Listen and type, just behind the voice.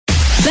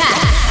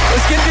back.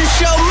 Let's get this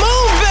show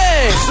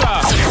moving.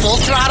 Full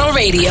Throttle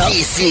Radio.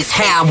 This is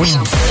how we do.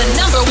 The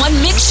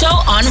 #1 mix show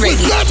on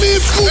radio. Fatman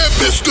and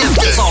Mr.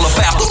 It's all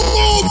about the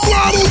Full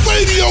Throttle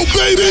Radio,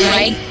 baby.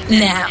 Right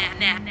now.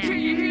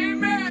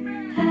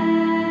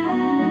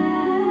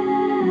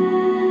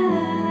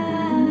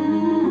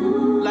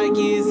 Like,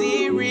 is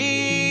it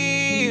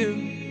real?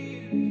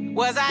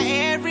 Was I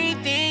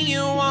everything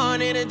you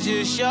wanted or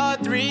just your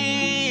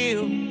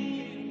thrill?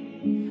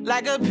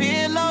 Like a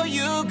pillow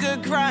you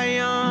could cry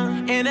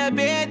on, and a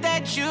bed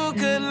that you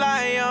could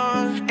lie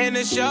on, and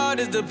the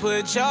shoulders to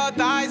put your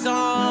thighs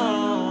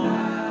on.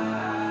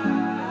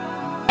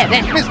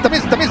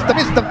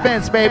 Mr.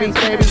 Vince, baby. Or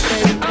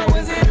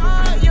was it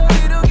all your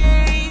little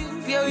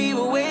games, your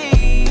evil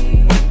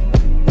ways?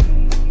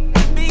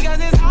 Because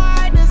it's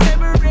hard to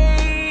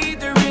separate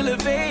the real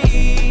and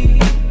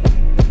fake.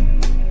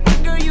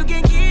 Girl, you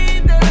can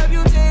keep the love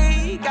you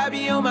take, I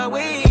be on my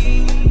way.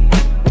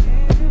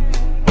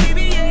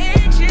 Baby, your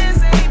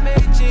actions ain't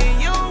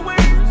matching your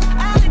words. I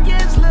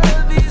guess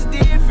love is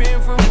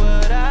different from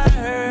what I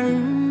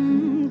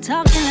heard.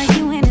 Talking like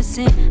you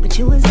innocent, but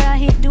you was out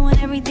here doing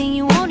everything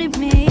you wanted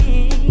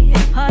me.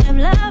 Part of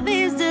love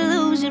is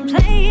delusion,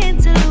 playing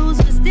to lose,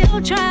 but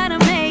still trying to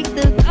make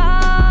the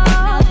call.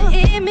 Now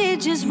the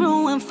image is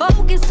ruined,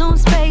 focused on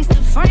space, the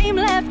frame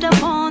left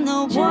up on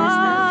the wall.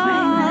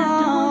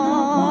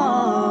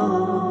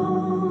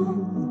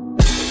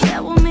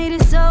 That what made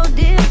it so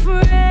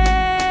different.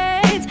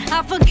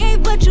 I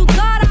forgave, but you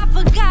thought I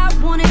forgot.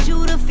 Wanted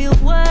you to feel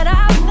what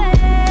I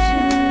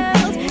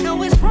felt.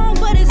 No, it's wrong,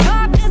 but it's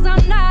hard 'cause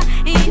I'm not.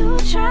 And you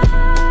try,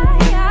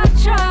 I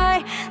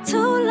try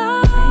too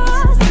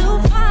lost to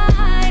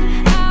find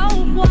out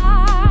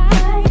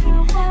why,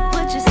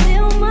 but you're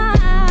still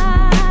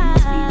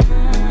mine.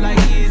 Like,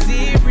 is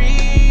it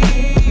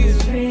real?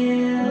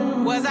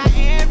 Was I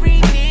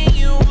everything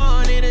you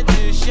wanted or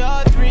just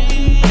your thrill?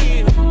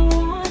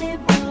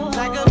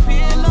 Like a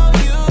pillow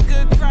you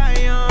could cry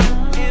on,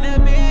 and a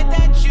bed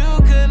that you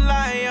could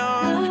lie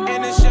on,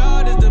 and the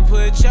shoulders to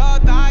put your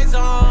thighs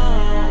on.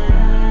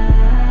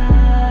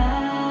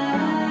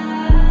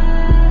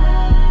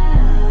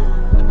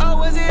 Or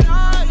was it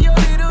all your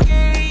little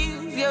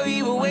games, your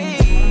evil ways?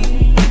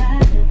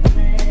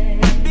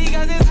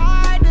 Because it's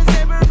hard to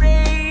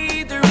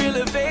separate the real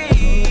and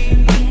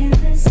fake.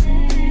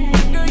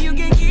 Girl, you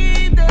can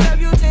keep the love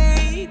you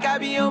take, I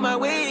be on my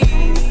way.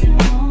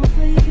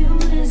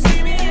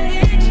 Baby, your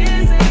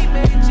actions ain't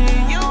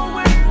matching your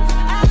words.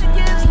 I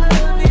guess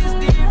love is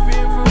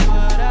different from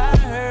what I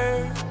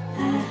heard.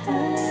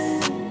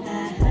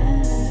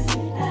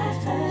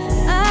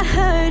 I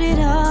heard it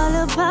all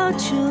about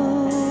you.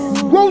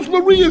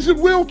 Rosemary Is It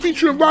Real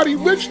featuring Roddy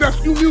Ricch. That's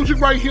new music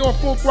right here on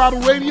Full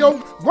Throttle Radio.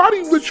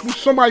 Roddy Ricch was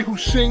somebody who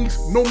sings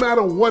no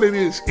matter what it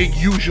is, it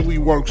usually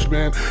works,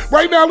 man.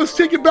 Right now, let's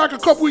take it back a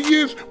couple of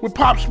years with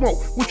Pop Smoke.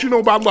 What you know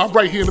about love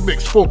right here in the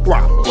mix, Full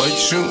Throttle.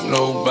 What you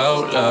know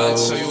about love? I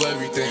tell you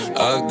everything.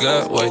 I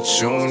got what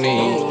you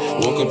need.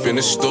 Woke up in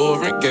the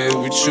store and get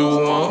what you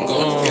want.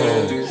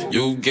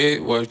 You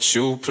get what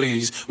you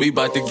please. We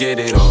bout to get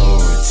it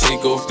on.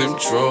 Take off them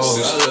drawers.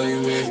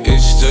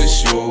 It's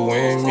just you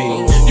and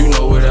me. You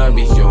know what I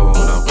be on.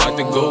 I'm about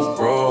to go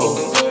raw.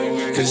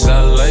 Cause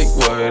I like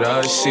what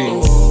I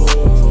see.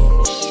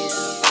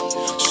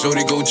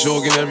 Shorty go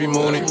jogging every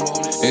morning,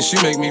 and she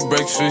make me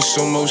breakfast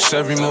almost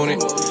every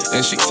morning.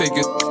 And she take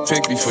a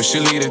pic before she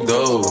leave the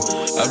door.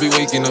 I be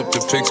waking up the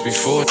pics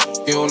before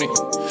on it.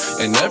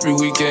 And every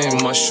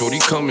weekend my shorty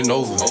coming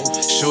over.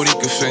 Shorty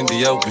can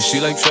Fendi out, but she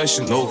like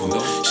Fashion Nova.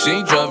 She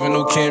ain't driving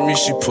no Camry,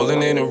 she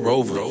pulling in a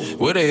Rover.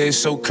 With her hair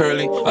so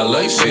curly, I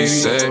like she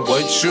said,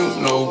 what you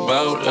know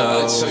about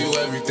love? I tell you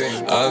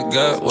everything. I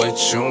got what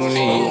you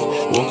need.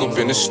 Woke up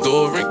in the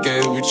store and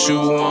get what you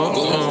want.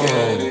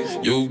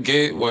 You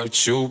get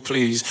what you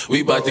please.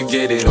 We bout to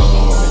get it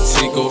on.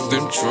 Take off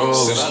them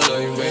drawers.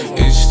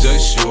 It's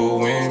just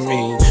you and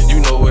me. You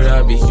know what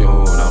I be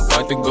on. I'm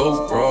about to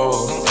go raw.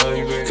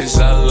 Cause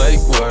I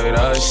like what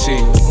I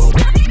see.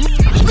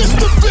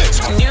 Mr. Vince,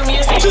 New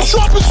music. just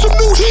dropping some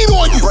new heat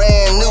on you.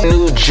 brand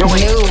new joint.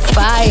 New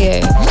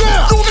fire.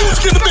 Now, new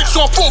music in the mix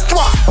on Full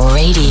Throttle.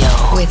 Radio.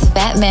 With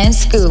Fatman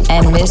Scoop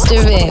and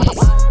Mr. Vince.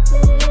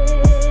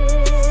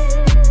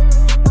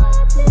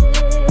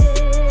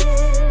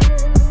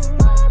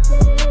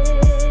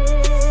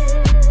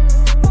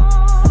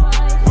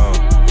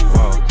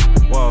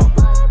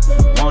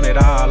 Want it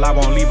all, I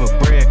won't leave a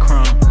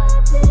breadcrumb.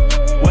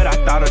 What I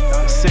thought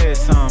I said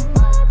some.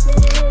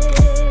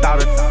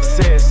 Thought I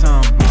said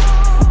some.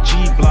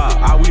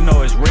 G-Block, all we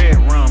know is red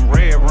rum,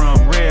 red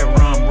rum, red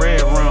rum,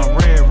 red rum,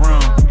 red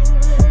rum.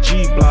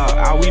 G-Block,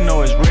 all we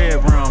know is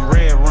red rum,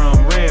 red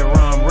rum, red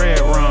rum, red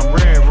rum,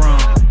 red rum.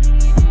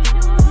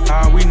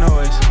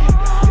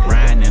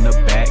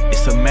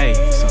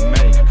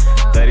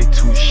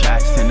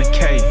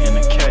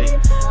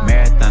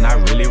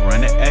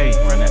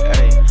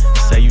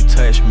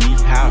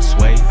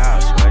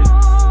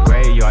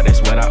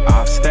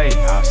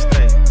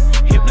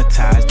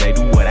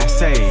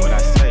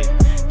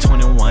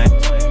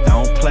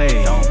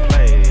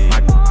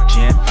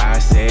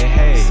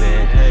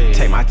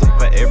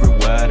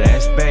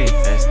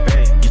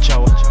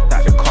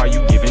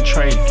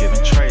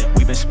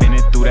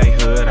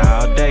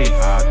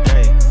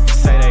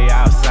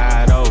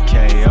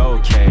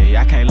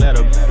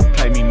 better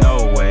play me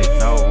no way.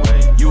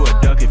 You a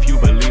duck if you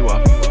believe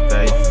what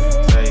they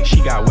say.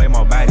 She got way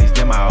more bodies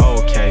than my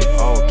okay.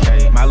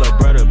 My little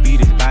brother beat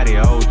his body,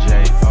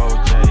 OJ.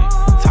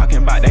 Talking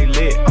about they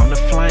lit on the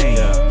flame.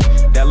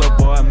 That little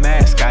boy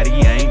mad, Scotty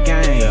ain't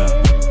game.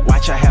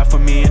 Watch I have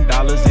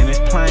 $1,000,000 in his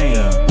plane.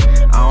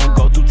 I don't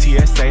go through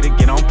TSA to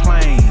get on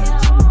planes.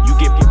 You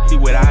get 50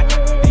 without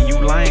and you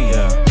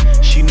lame.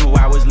 She knew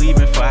I was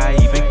leaving before I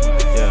even.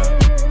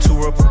 Two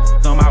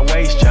reports on my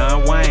waist,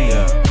 John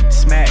Wayne.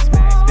 Smack,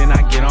 then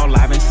I get on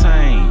live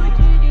insane.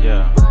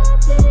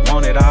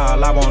 Want it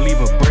all, I won't leave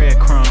a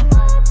breadcrumb.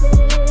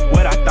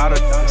 What I thought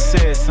I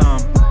said some.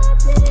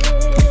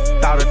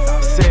 Thought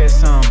I said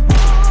some.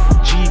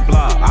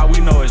 G-Block, all we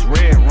know is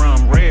red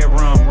rum, red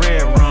rum,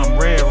 red rum,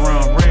 red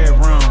rum, red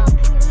rum.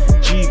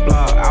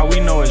 G-Block, all we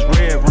know is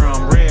red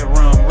rum, red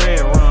rum,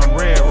 red rum,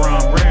 red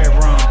rum, red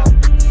rum.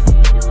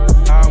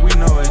 All we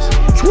know is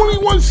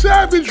 21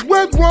 Savage,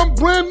 Red Rum,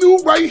 brand new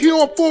right here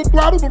on Full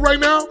Throttle. But right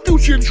now,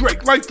 Future and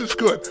Drake, Life is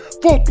Good,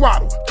 Full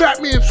Throttle,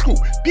 Fatman Scoop,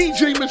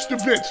 DJ Mr.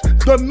 Vince,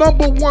 the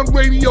 #1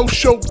 radio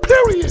show,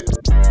 period.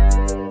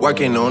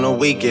 Working on a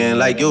weekend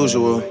like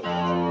usual.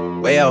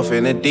 Way off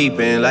in the deep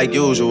end like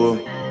usual.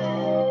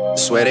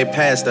 Swear they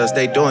passed us,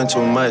 they doing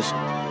too much.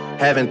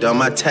 Haven't done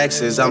my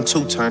taxes, I'm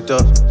too turned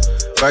up.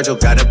 Virgil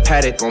got a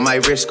paddock on my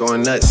wrist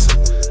going nuts.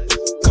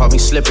 Caught me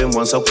slipping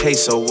once, okay,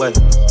 so what?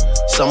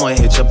 Someone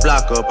hit your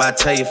block up, I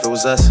tell you if it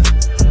was us.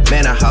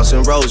 Man, a house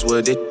in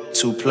Rosewood, it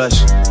too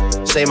plush.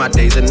 Say my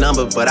day's a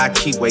number, but I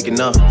keep waking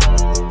up.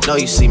 Know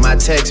you see my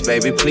text,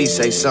 baby, please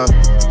say something.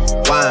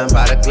 Wine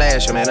by the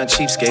glass, your man a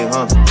cheapskate,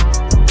 huh?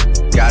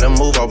 Gotta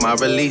move on my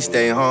release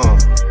day, huh?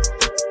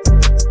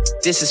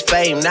 This is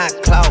fame, not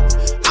clout.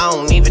 I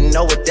don't even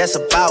know what that's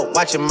about.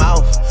 Watch your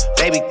mouth.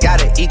 Baby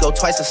got an ego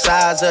twice the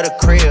size of the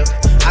crib.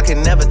 I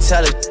can never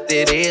tell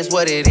it is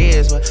what it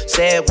is.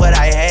 Said what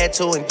I had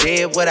to and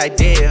did what I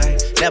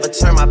did. Never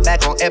turn my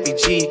back on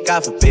FBG,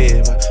 God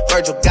forbid.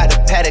 Virgil got a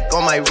paddock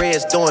on my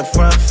wrist, doing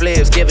front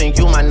flips. Giving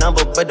you my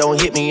number, but don't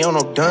hit me on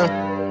no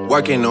dumb.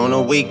 Working on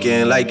a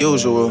weekend like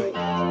usual.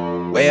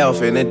 Way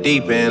off in the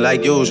deep end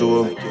like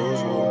usual.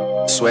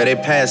 Swear they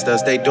passed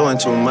us, they doing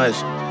too much.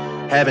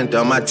 Haven't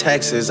done my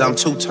taxes, I'm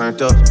too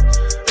turned up.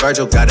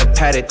 Virgil got a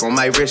paddock on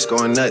my wrist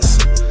going nuts.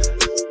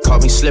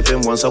 Caught me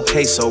slipping once,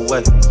 okay, so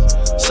what?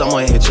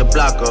 Someone hit your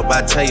block up,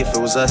 I tell you if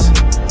it was us.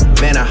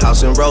 Man, a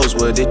house in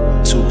Rosewood, it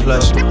too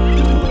plush. Why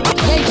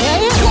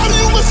do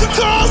you listen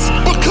to us?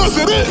 Because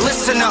it is.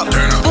 Listen up.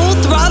 Full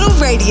Throttle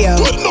Radio.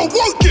 Put no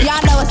work in.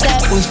 Y'all know what's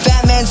up with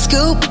Fatman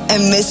Scoop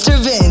and Mr.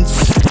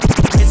 Vince.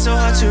 It's so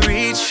hard to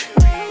reach.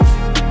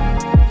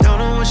 Don't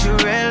know what you're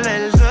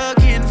really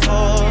looking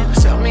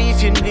for. Tell me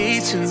if you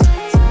need to.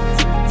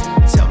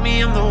 Tell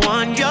me I'm the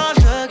one you're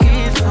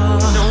looking for.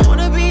 Don't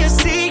wanna be a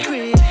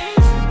secret.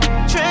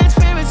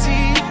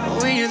 Transparency.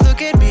 When you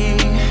look at me,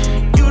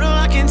 you know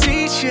I can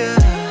teach you.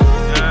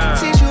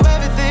 Teach you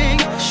everything.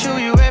 Show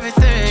you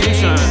everything.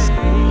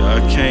 I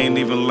can't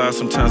even lie,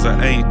 sometimes I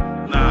ain't.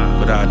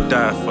 But I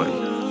die for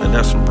you. And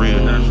that's some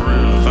real.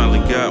 I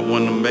finally got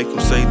one to make them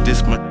say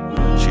this my.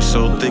 She's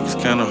so thick it's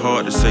kinda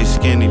hard to say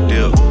skinny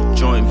dip.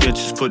 Joint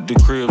ventures put the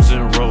cribs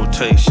in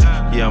rotation.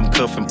 Yeah, I'm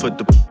cuffing, put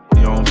the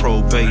on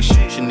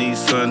probation. She needs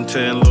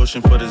suntan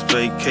lotion for this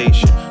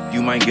vacation.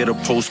 You might get a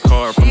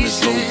postcard from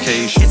this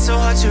location. It's so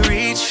hard to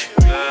reach.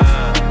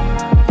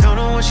 Don't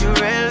know what you're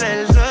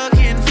really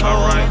looking for.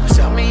 Alright.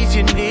 Tell me if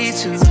you need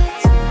to.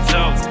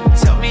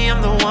 Tell me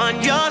I'm the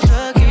one you're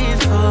looking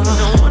for.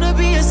 Don't wanna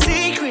be a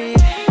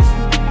secret.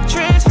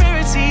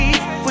 Transparency.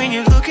 When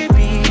you look at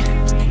me,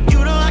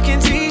 you know I can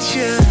teach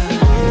you.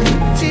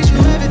 Teach you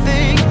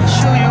everything.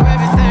 Show you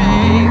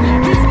everything.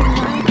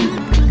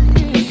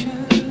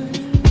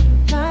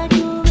 Like a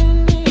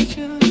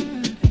religion.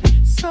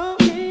 So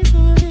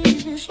easily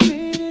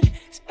mistreated.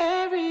 It's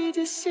every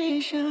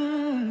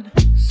decision.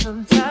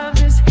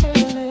 Sometimes it's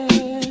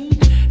healing.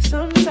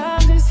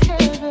 Sometimes it's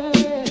heaven.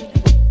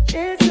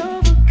 It's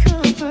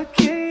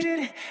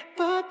overcomplicated,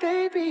 but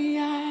baby,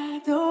 I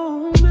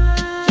don't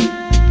mind.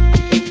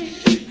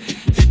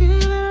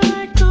 Feeling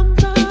like I'm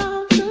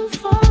bound to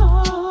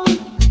fall.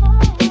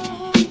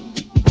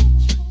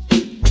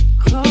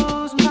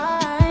 Close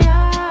my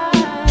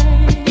eyes.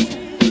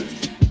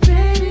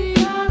 Baby,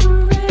 I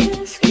will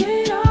risk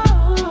it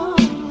all.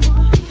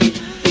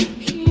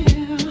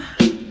 Yeah.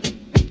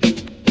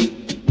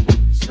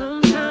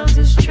 Sometimes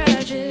it's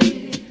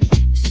tragic,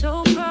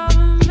 so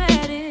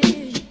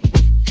problematic.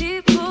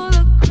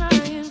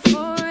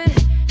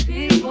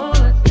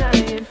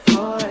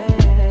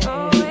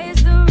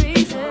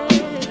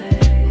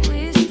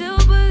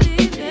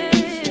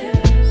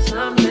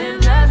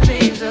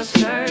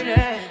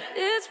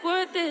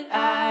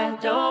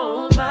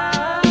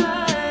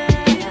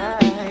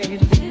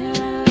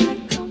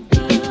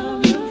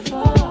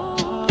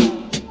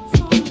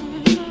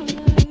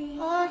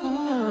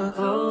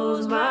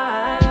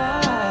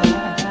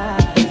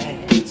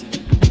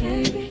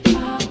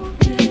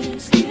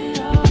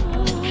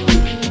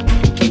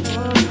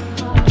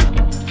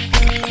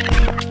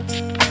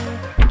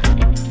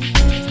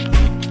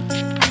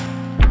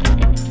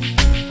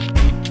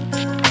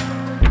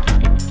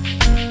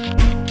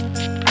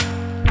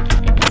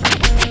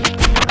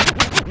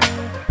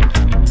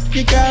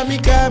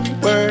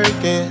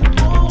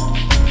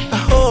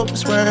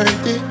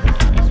 worth it.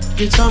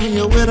 You told me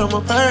you're with on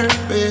my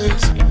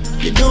purpose.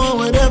 You're doing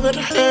whatever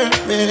to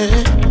hurt me.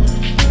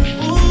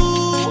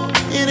 Ooh,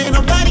 it ain't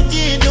nobody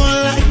can do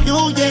it like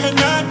you, yeah,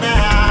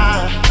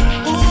 nah.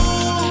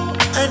 Ooh,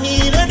 I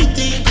need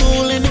everything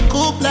cool in the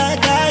coupe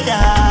like I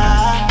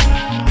got.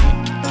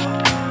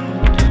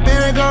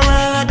 Merry go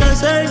round like a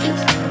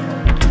circus.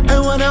 I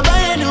wanna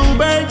buy a new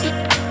burger.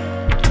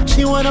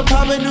 She wanna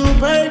pop a new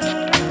burger.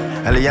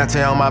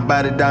 Eliante on my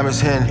body,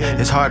 diamonds hitting.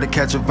 It's hard to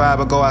catch a vibe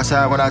or go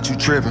outside without you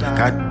tripping.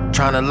 Got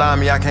tryna lie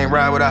me, I can't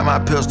ride without my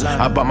pistol.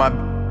 I bought my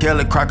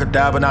killer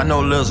crocodile, but not no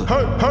lizard.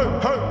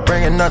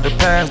 Bringing up the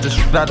past, this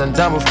shit I done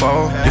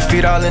before. Your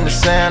feet all in the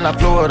sand, I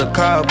flew her to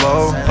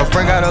Cabo. Her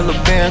friend got a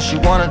little Benz, she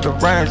wanted the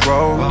Range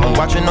Rover. I'm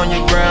watching on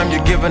your gram,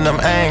 you're giving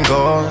them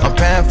angles. I'm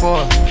paying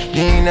for it.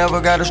 You ain't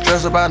never gotta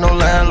stress about no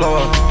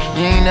landlord.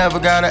 You ain't never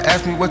gotta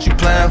ask me what you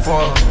plan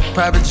for.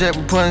 Private jet,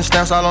 we putting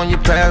stamps all on your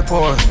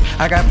passport.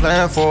 I got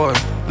plans for it,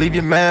 leave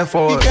your man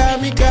for it.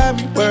 You got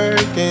me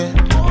working.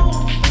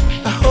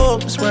 I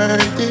hope it's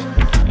worth it.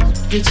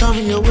 You told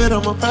me you're with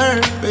on my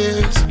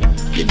purpose.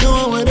 You're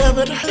doing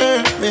whatever to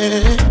hurt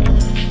me.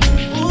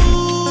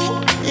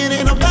 Ooh, it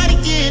ain't nobody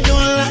can do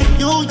it like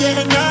you,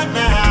 yeah,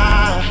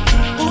 nah.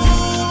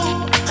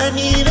 Ooh, I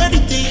need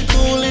everything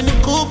cool in the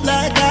coupe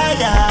like I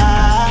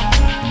got.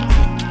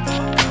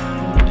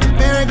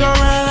 Merry go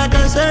round like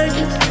a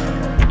circus.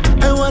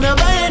 I wanna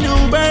buy a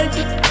new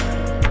burger.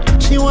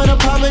 She wanna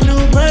pop a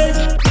new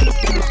burger.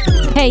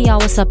 Hey y'all,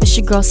 what's up? It's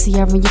your girl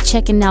Sierra and you're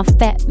checking out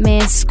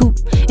Fatman Scoop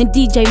and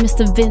DJ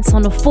Mr. Vince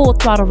on the Full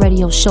Throttle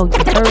Radio Show,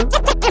 you heard?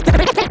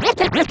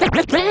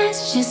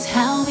 That's just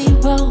how we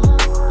roll. You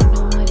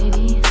know what it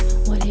is,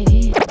 what it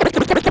is.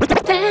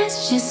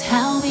 That's just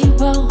how we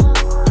roll.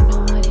 You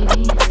know what it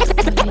is,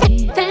 what it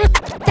is.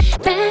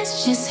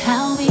 That's just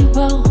how we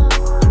roll.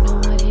 You know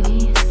what it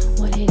is,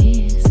 what it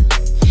is.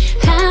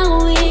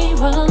 How we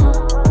roll.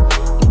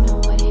 You know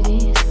what it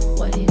is,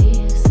 what it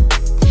is.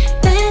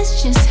 That's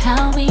just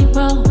how we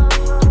roll. You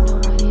know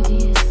what it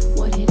is,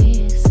 what it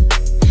is.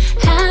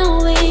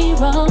 How we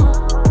roll.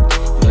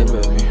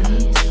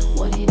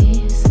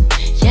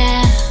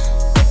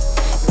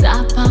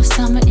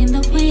 Summer in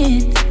the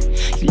wind.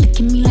 You look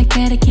at me like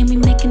that, can we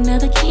make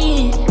another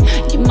kid?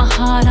 You're my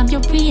heart, I'm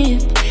your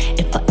rib.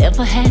 If I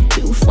ever had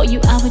to, for you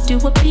I would do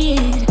a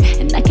bid.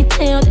 And I can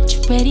tell that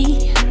you're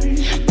ready.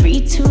 3,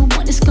 2,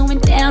 1, it's going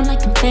down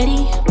like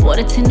confetti.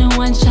 Water 10 to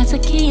 1 shots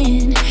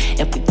again.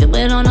 If we do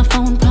it on our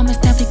phone, promise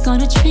that we're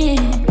gonna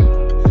trend.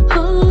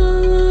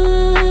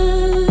 Ooh,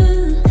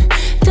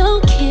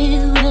 don't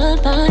kill the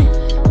vibe.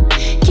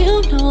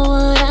 You know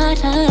what I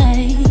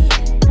like.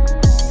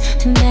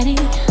 And daddy,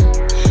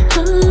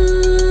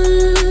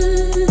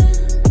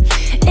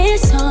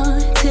 it's on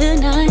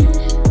tonight.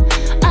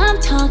 I'm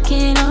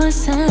talking on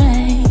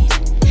sight.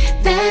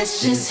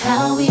 That's just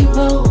how we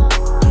roll.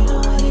 You know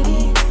what it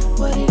is,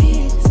 what it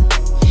is.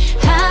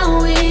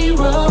 How we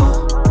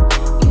roll.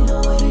 You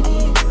know what it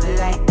is,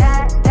 like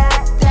that.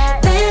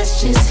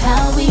 That's just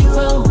how we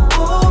roll.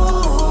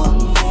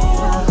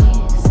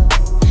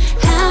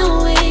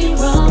 How we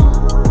roll.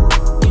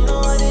 You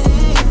know what it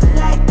is,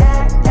 like that.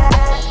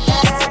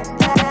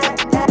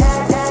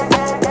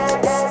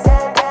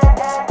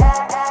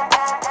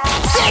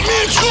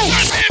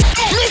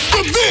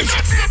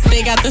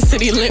 They got the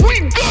city lit. We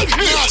good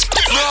here.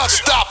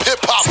 Non-stop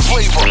hip-hop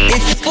flavor.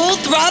 It's Full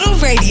Throttle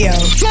Radio.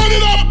 Turn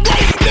it up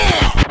right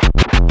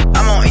now.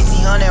 I'm on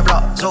 1800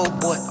 block, so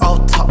boy,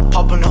 off top,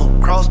 popping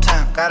up, cross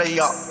town, got a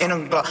yacht in a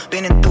block,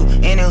 bending through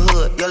in the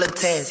hood, yellow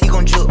tags, he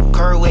gon' juke,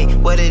 curve away,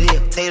 what it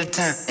is, take the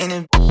time, in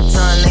the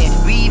sunland,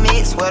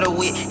 remix, sweater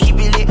wit, keep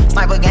it lit,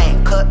 sniper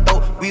gang, cut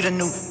throat, read a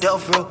new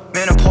Delph Road,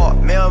 Menor Park,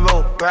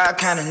 Melrose, Broward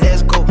County,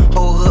 let's go,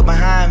 whole hood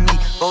behind me,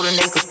 Golden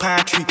Acres,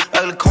 Pine Tree,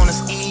 ugly corner,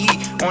 ski,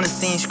 on the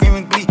scene,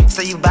 screaming glee,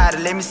 say you bout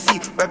it, let me see,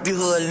 rep your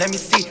hood, let me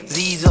see,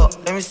 Z's up,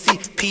 let me see,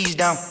 P's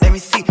down, let me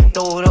see,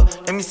 throw it up,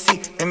 let me see,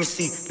 let me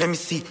see, let me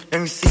see,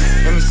 let me see,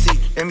 let me see,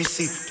 let me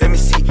see, let me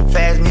see,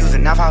 fast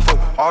music,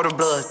 954, all the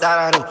bloods,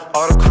 da-da-do,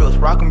 all the crooks,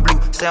 rockin' blue,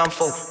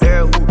 7-4,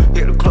 Larry Woo,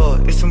 hit the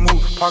club, it's a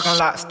move, parking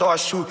lot, start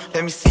shoot,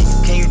 let me see,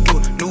 can you do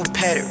it, new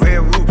paddock,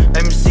 red roof,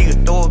 let me see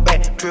it, throw it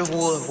back,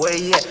 Driftwood, where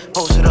you at,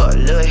 post it up,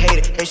 little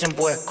hater, Haitian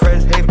boy,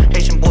 crazy haven,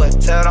 Haitian boy,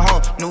 tell the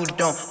home, new the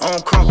dome,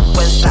 on crumb,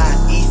 west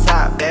side, east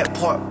side, back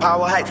part,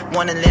 power heights,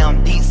 one of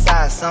them, deep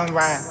side,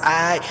 sunrise,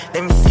 aight,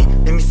 let me see,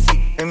 let me see,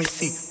 let me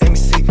see, let me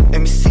see, let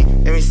me see,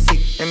 let me see,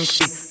 let me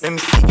see, let me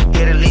see,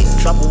 get a lick,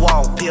 drop a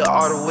wall, peel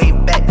all the way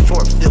back,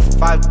 4th, 5th,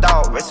 5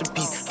 dog,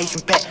 recipes,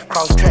 Haitian pack,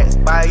 cross tracks,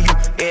 by you,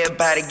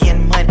 everybody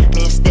getting money,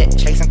 me and Stat,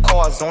 chasing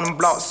cars on them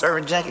blocks,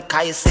 serving junkie,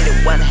 Kaya City,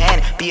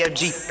 one-handed,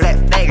 BFG, black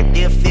flagger,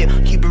 deal feel,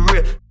 keep it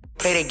real,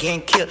 play that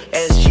game, kill,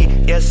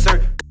 SG, yes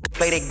sir,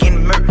 play that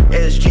getting murk,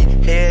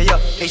 SG, hell yeah,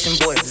 Haitian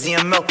boy,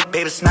 ZML,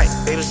 baby snipe,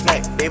 baby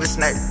snipe, baby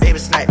snipe, baby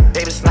snipe,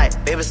 baby snipe,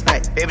 baby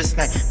snipe, baby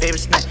snipe, baby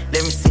snipe,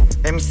 let me see,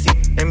 let me see,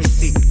 let me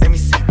see, let me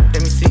see,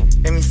 let me see,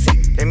 let me see,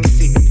 let me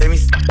see, let me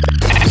see.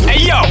 Hey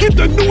yo, get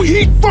the new heat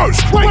Speak first,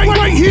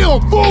 right here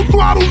on Full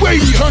Throttle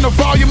Radio. Turn the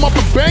volume up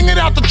and bang it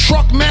out the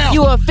truck now.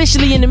 You are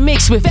officially in the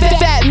mix with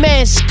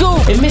Fatman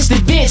Scoop and Mr.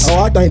 Vince.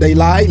 Oh, I think they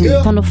like me.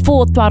 On the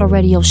Full Throttle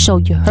Radio show,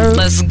 you heard.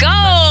 Let's go.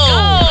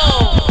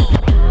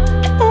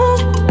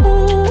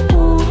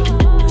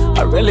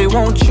 I really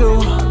want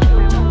you,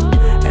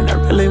 and I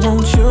really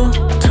want you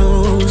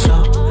too. So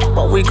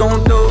what we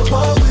gon' do?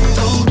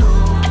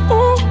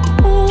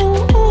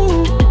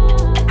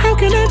 How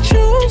can I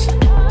choose?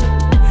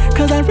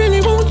 Cause I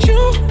really want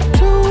you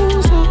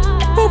too. So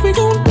what we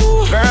gon'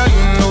 do? Girl,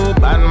 you know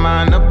bad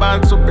man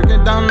about, so bring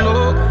it down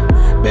low.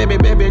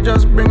 Baby,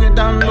 just bring it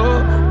down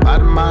low.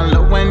 Bad man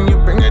love when you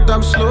bring it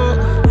up slow.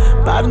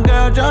 Bad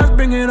girl, just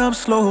bring it up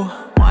slow.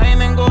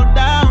 Wine and go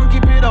down,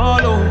 keep it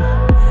all low.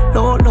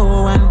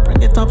 Low, and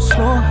bring it up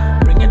slow.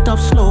 Bring it up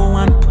slow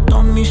and put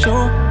on me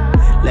show.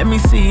 Let me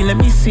see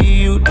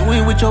you do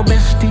it with your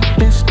bestie.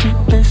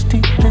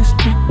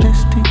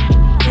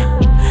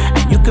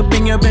 And you could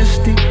bring your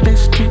bestie.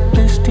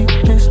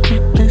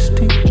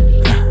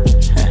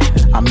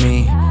 I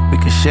mean, we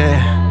could share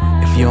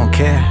if you don't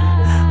care.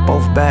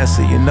 Both bad,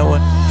 so you know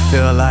what I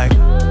feel like.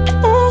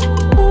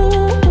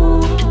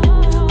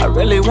 I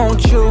really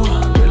want you,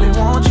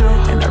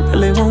 and I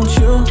really want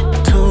you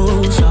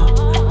too. So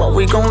what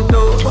we gon'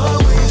 do?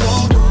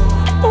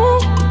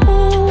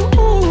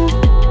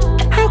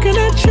 How can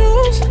I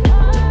choose?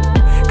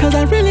 Cause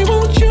I really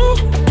want you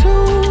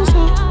too. So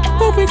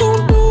what we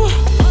gon' do?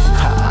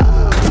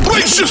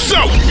 Brace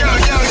yourself! Yo!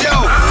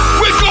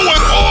 We're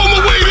going all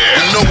the way there!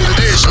 You know what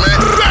it is, man.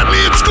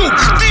 Fatman Scoop,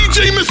 DJ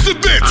Mr.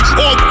 Vince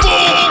on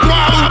Full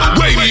Throttle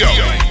Radio.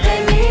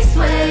 Make me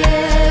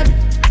sweat,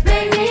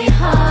 make me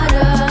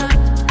harder,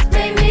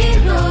 make me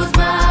lose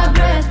my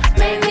breath,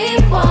 make me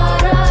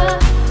water,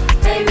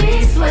 make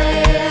me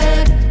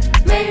sweat,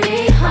 make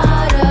me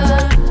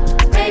harder,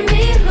 make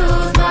me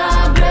lose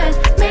my breath,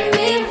 make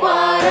me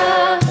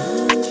water.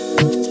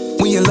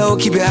 When you're low,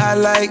 keep it high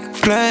like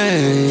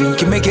flame.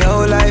 Can make your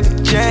whole life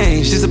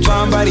change. Just a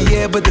bomb body,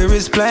 yeah, but the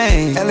wrist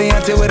plain.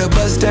 Eliante with a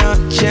bust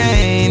down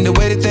chain. The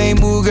way the thing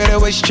move, girl, that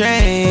way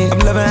strange. I'm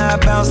loving how I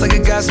bounce like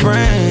it got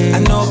sprain. I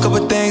know a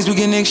couple things we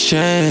can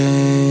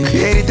exchange.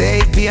 Created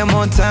the 8 p.m.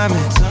 on timing,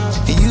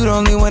 and you the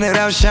only one that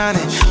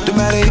outshining. No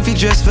matter if you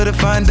dress for the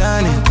fine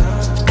dining,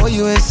 or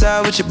you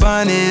inside with your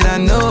bonnet. I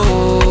know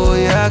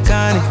you're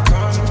iconic.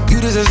 You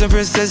deserve some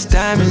princess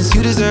diamonds.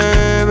 You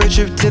deserve a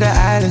trip to the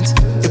islands.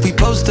 If we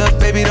post up,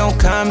 baby, don't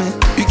comment.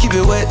 You keep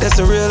it wet, that's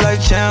a real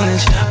life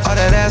challenge. All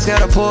that ass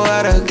gotta pour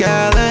out a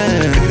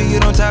gallon. Baby, you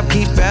don't top,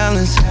 keep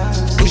balance.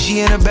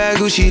 Gucci in a bag,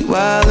 Gucci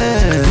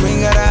wildin'. You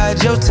ain't gotta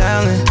hide your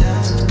talent.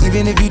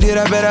 Even if you did,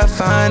 I bet I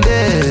find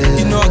it.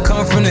 You know I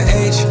come from the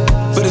H,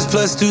 but it's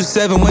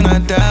 +27 when I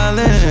dial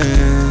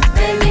in.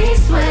 Make me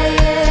sweat.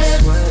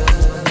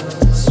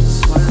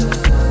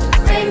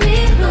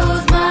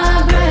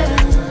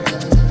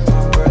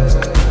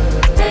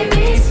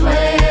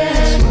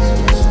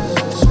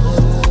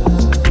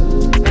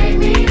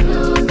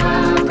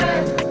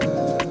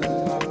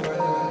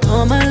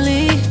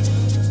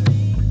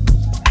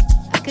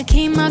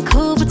 Keep my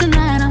cool, but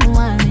tonight I'm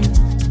whining.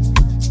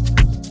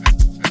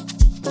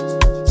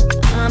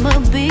 I'ma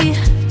be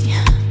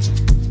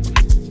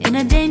in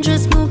a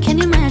dangerous mood. Can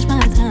you match my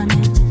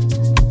timing?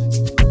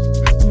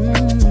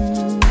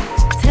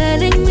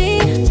 Telling me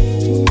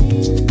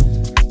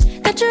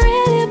that you're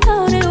really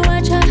about it,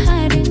 what you're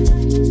hiding.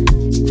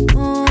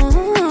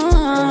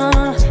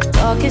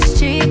 Talk is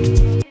cheap,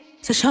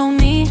 so show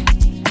me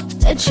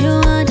that you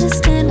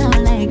understand. I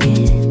like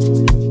it.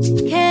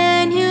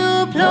 Can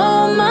you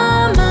blow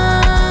my mind?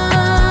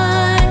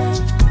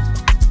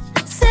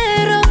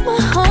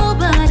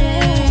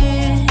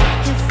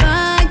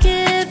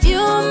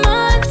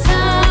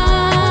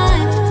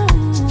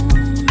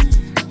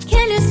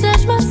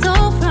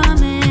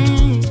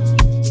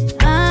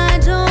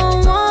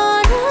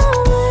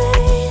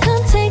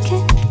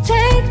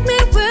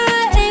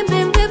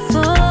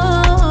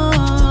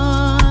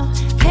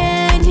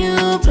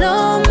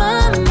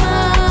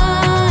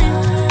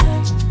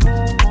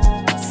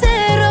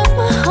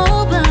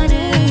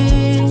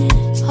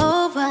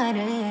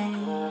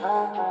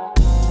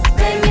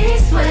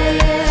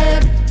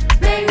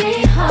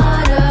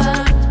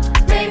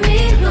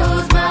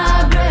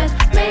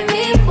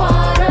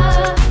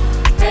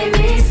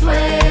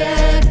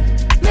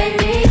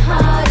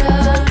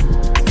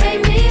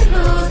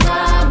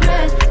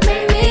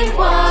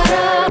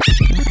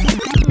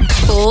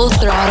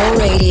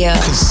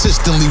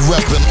 Consistently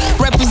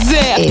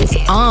represent is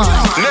on.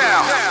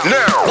 Now,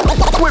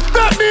 with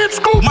Fatman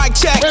Scoop, Mike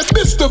check, and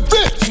Mr.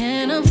 Vince.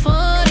 Can't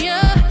afford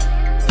ya,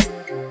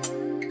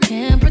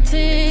 can't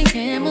pretend,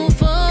 can't move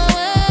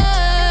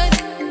forward.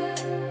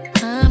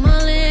 I'm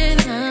all in,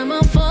 I'm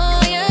all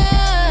for ya.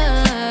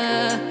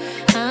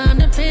 I'm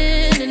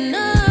depending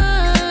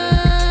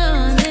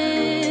on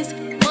this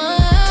one.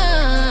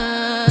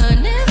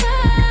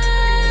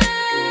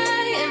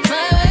 If I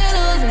were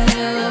losing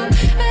you,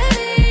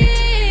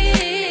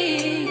 baby,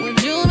 would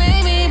you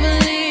make me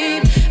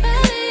believe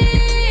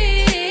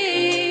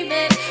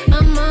that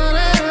I'm all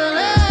out of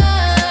love?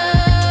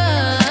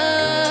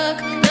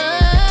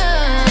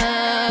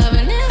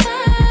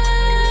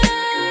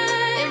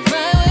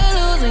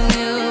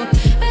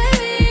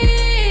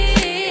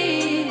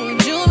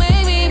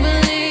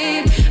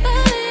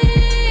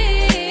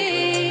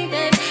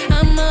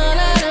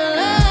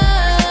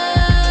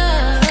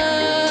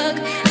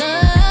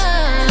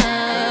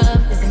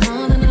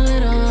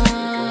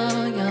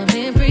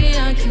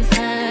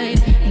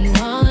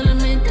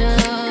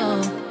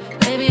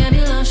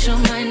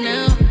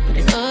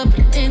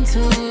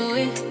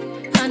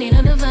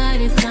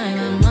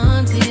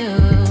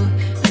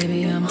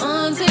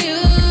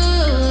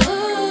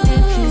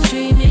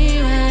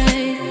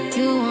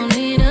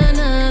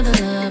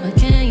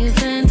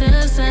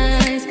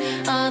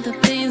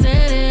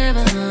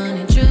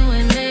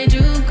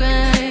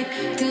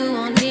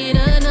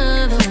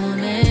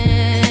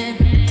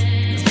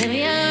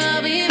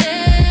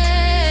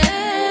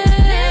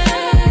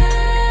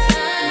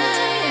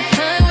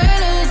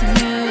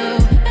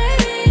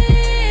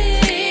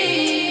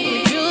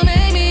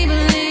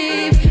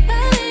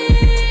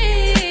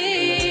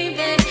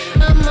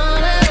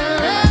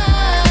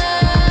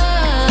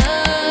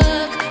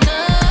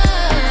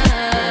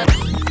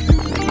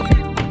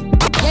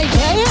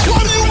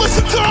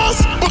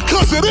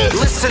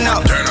 Listen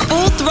up.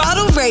 Full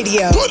Throttle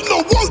Radio. Put no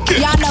work in.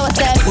 Y'all know what's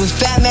up with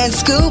Fatman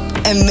Scoop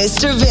and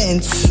Mr.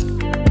 Vince.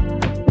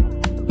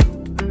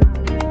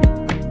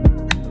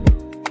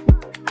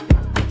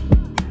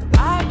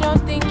 I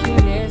don't think you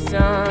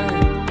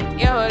listen.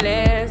 You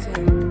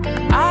listen.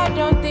 I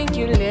don't think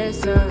you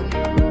listen.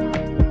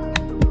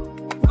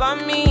 For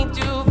me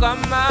to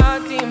come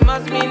out, it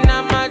must mean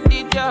I'm a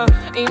teacher.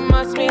 It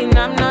must mean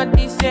I'm not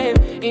the same.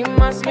 It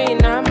must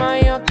mean I'm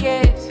on your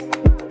case.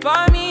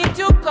 For me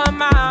to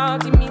come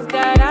out, it means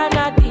that I'm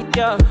not the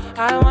job.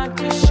 I want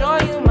to show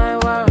you my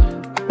world.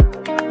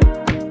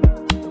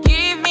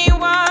 Give me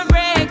one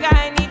break,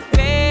 I need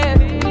faith.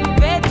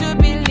 Faith to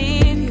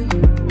believe you,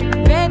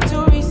 faith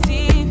to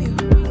receive you.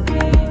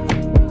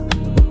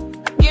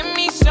 Give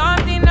me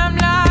something I'm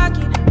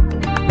lacking,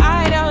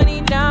 I don't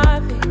need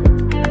nothing.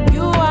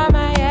 You are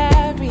my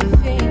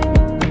everything.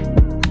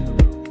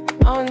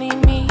 Only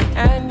me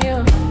and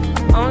you,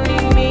 only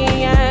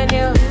me and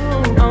you,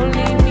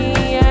 only me.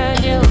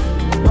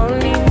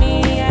 Only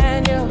me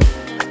and you,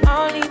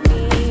 only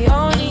me,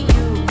 only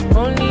you,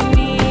 only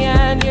me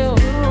and you,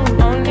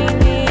 only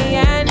me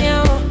and you,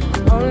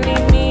 only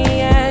me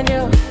and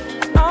you,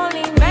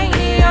 only make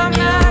me your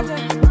matter,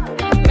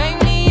 make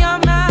me your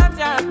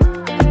matter,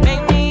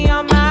 make me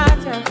your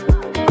matter.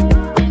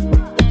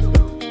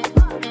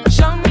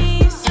 Show me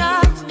your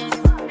substance,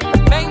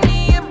 make me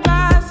a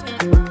person,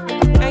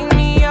 make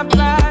me a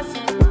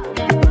person.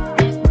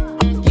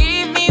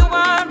 Give me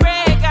one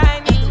break,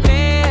 I need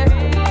faith.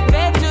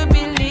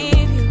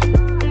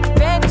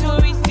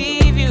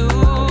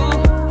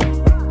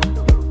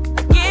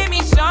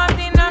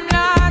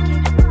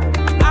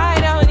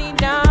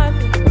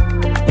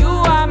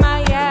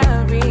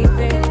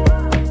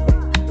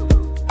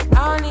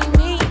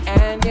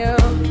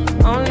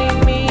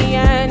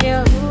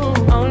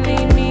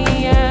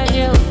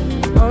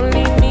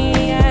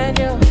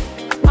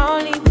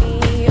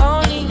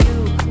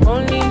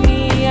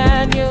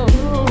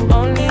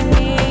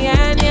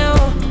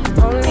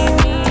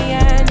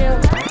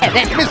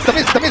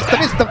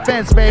 Mr.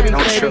 Vince, baby.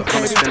 Don't trip,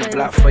 I'ma spin the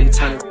block for you,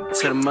 turn it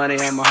to the money,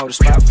 I'ma hold a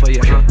spot for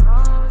you, huh?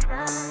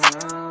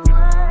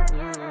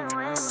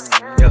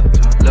 Yo,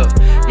 look,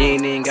 you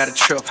ain't even got a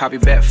trip, I'll be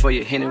back for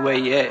you. Anywhere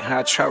you at,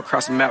 I'll travel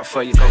across the map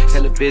for you.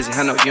 Hella busy,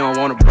 I know you don't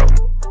want to broke.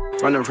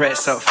 Run the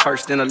rats up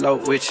first, then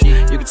elope with you.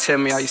 You can tell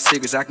me all your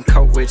secrets, I can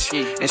cope with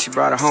you. And she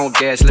brought her home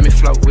gas, let me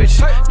float with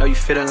you. Know you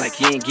feeling like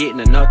you ain't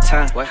getting enough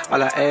time.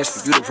 All I ask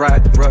for you to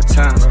ride the rough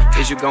times.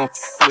 Is you gon'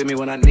 with me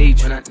when I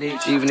need you?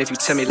 Even if you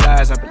tell me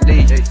lies, I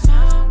believe you.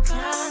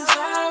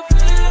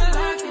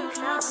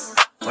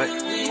 What?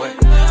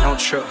 Don't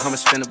trip, I'ma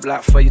spin the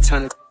block for you.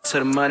 Turn it to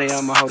the money,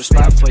 I'ma hold a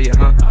spot for you,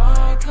 huh?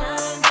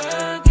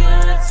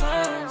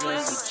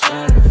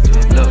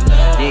 Look,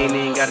 you ain't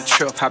even got a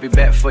trip, I'll be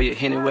back for you.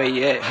 Anywhere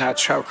you at, I'll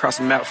travel across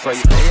the map for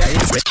you.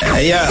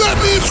 Hey, yeah.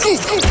 Fatman Scoop,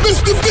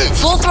 Mr.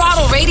 Vince. Full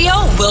Throttle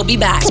Radio, we'll be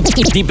back.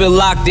 Keep it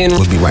locked in.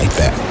 We'll be right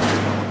back.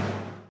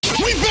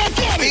 We back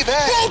at it.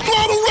 Full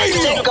Throttle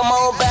Radio. Come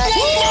on back.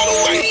 Full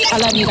Throttle Radio. I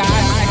love you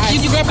guys.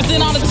 You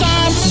represent all the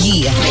time?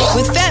 Yeah.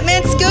 With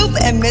Fatman Scoop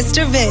and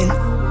Mr. Vince.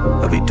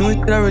 I be doing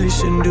shit I really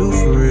shouldn't do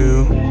for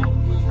real.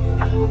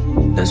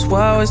 That's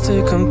why I always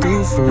say come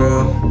through for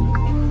real.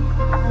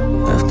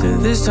 After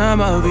this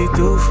time I'll be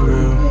through for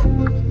real.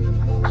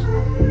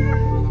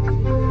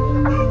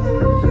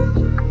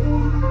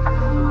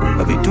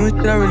 I be doing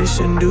shit I really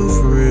shouldn't do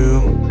for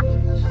real.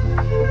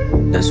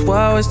 That's why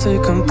I always say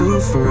come through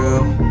for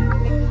real.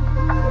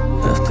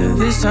 After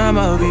this time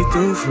I'll be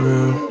through for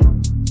real.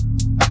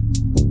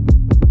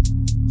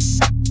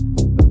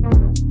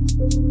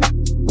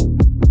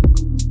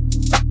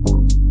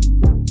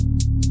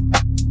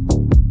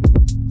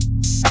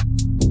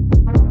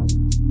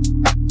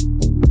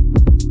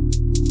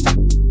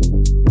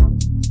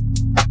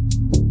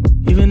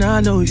 I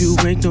know you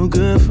ain't no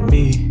good for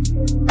me,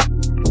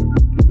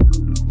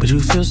 but you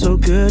feel so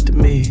good to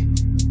me.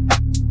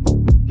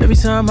 Every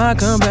time I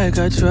come back,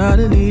 I try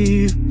to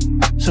leave.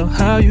 So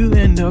how you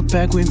end up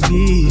back with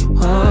me?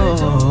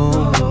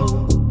 Oh,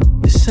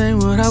 this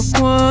ain't what I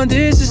want,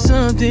 this is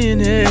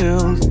something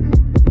else.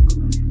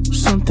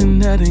 Something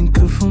that ain't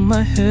good for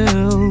my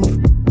health.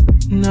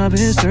 And I've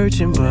been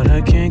searching, but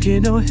I can't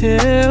get no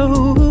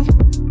help.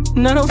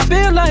 And I don't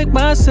feel like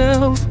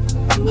myself.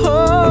 Oh,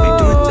 I be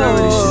doing that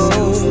really shouldn't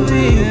do for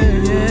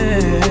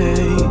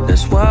real.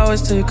 That's why I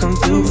always say come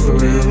through for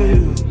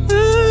real.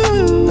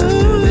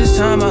 After this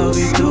time I'll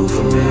be through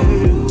for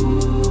real.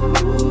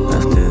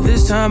 After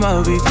this time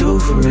I'll be through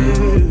for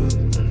real.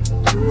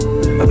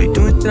 I be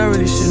doing that I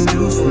really shouldn't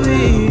do for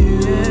real.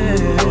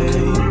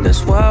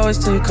 That's why I always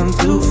say come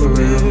through for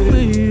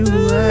real.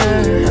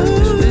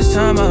 After this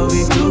time I'll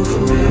be through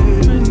for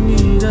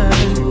real.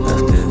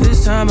 After this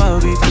time I'll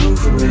be through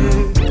for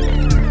real.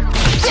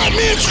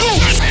 Fatman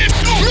Scoop,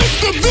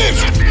 Mr.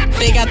 Vince.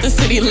 They got the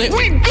city lit.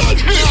 We good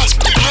here.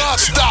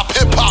 Non-stop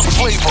hip-hop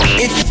flavor.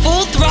 It's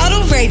Full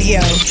Throttle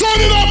Radio. Turn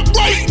it up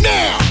right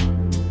now.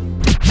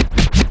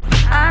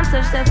 I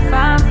touch that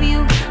fine for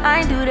you.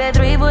 I do that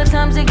 3-4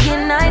 times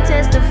again. I tell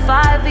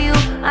testify for you.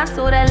 I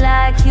told I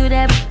like you,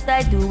 that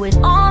I do it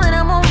all and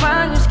I'm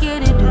around, you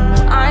scared to do.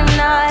 I'm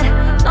not,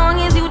 as long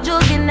as you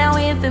joking out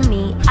here for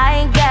me,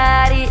 I ain't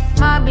got it.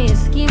 Mobbing,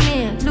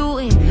 scheming,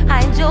 looting,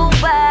 hide your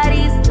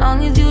bodies. As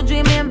long as you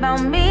dreaming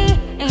about me,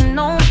 ain't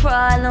no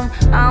problem.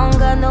 I don't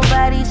got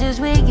nobody just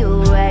with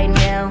you right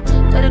now.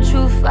 Tell the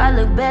truth, I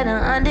look better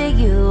under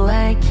you.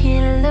 I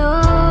can't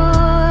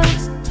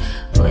lose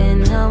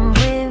when I'm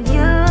with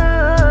you.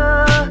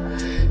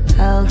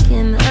 How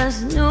can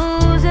us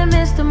lose and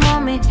miss the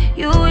moment?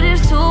 You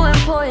just too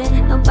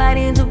important.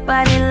 Nobody do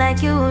body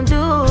like you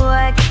do.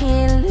 I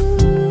can't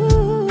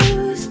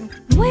lose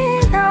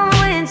when I'm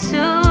with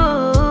you.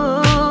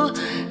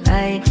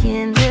 I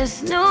can't just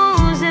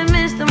snooze and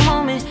miss the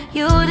moment.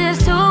 You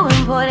just too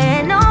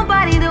important.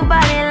 Nobody do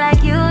body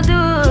like you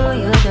do.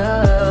 You do.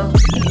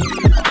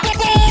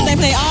 They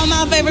play all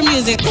my favorite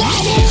music.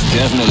 It's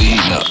definitely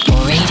heating up.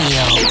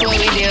 Radio. It's what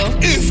we do.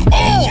 It's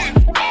on.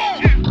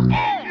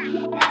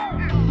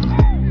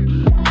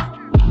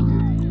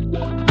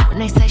 When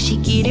they say she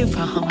get it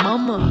from her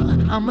mama,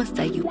 I'ma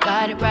say you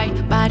got it right.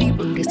 Body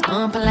rude is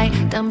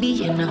unpolite. Done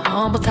being a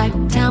humble type.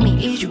 Tell me,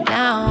 is you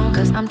down?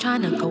 Cause I'm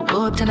tryna go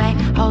up tonight.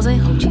 Hoes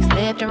and hoochies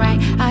left and right.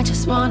 I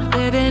just wanna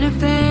live in a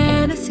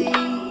fantasy.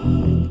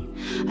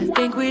 I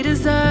think we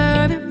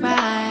deserve it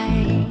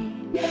right.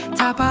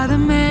 Top of the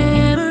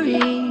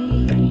memories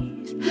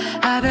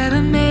I've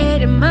ever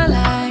made in my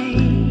life.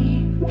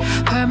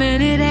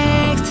 Permanent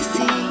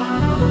ecstasy.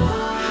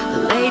 The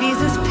ladies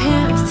is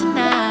pimps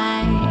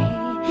tonight,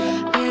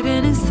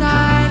 living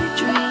inside a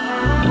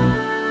dream.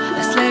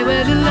 Let's play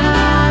where the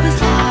love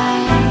is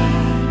like.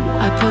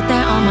 I put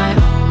that on my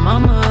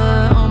mama,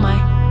 on my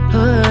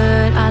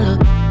hood. I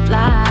look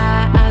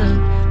fly, I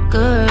look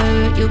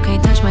good. You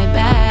can't touch my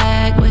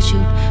bag, wish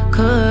you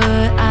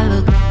could. I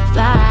look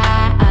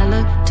fly, I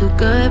look too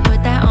good.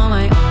 Put that on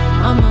my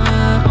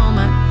mama, on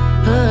my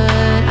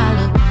hood. I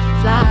look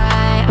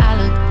fly, I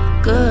look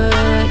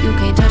good. You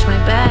can't touch my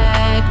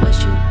bag,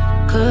 wish you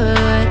could.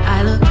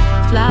 I look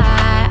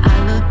fly, I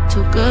look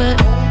too good.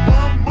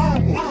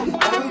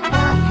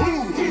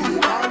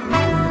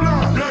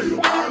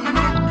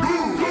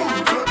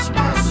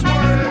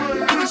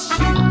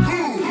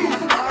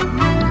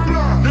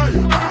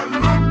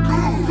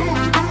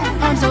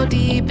 I'm so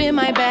deep in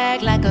my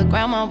bag like a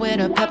grandma with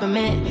a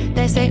peppermint.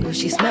 They say, ooh,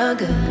 she smell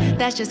good.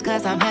 That's just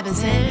cause I'm heaven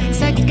sent.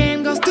 Sex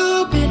game goes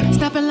stupid,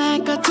 snapping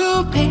like a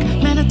toothpick.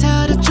 Man, I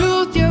tell the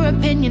truth, your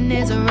opinion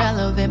is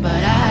irrelevant.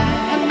 But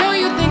I know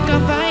you think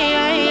I'm fine.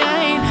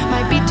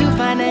 Might be too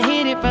fine to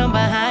hit it from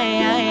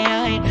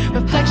behind.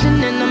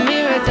 Reflection in the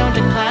mirror, don't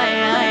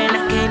decline.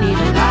 I can't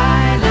even lie.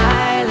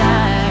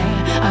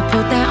 I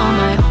put that on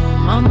my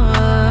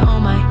mama,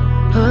 on my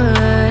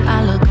hood.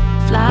 I look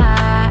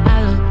fly,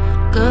 I look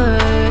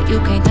good. You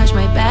can't touch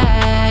my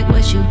bag,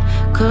 wish you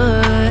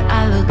could.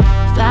 I look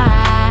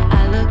fly,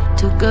 I look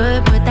too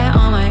good. Put that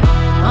on my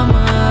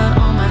mama,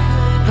 on my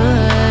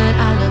hood.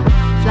 I look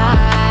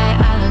fly,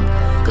 I look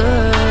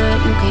good.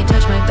 You can't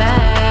touch my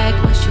bag,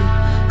 wish you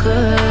could.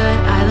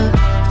 I look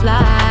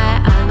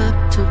fly, I look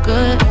too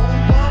good.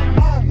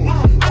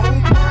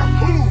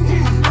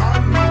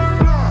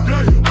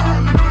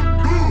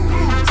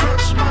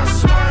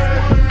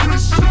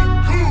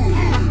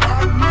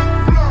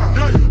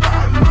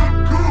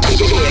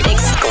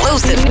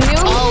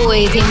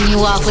 Always hitting you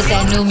off with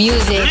that new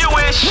music. You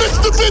wish.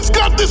 Mr. Vince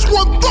got this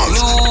one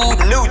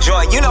first. New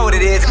joint, you know what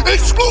it is.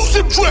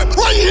 Exclusive trip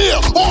right here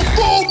on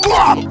Full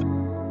Throttle.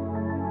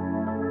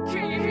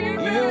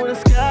 Even when the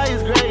sky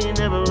is gray, it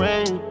never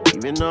rain.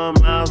 Even though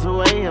I'm miles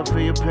away, I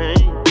feel your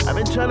pain. I've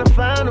been trying to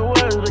find the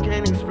words but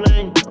can't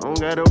explain. I don't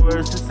got the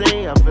words to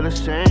say, I feel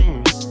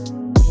ashamed.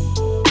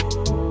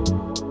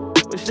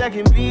 Wish I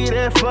can be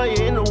there for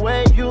you in the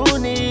way you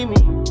need me.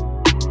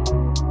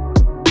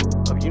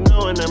 Hope you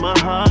knowing that my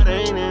heart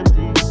ain't empty.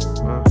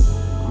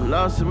 I'm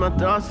lost in my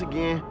thoughts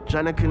again,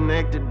 trying to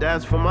connect the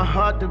dots for my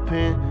heart to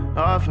pin.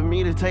 Hard for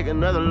me to take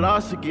another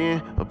loss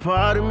again. A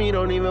part of me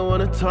don't even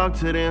wanna talk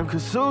to them.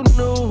 Cause who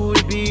knew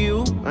it'd be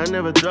you? I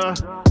never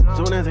thought.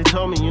 Soon as they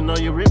told me, you know,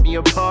 you ripped me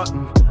apart.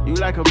 You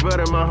like a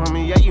brother, my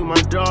homie, yeah, you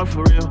my dog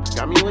for real.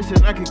 Got me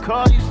wishing I could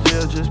call you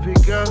still, just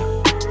pick up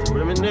to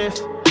reminisce.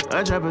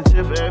 I drop a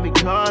tip for every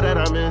call that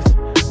I miss.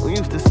 We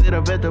used to sit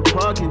up at the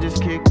park and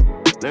just kick.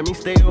 Let me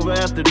stay over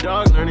after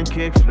dark, learning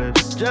kick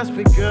flips. Just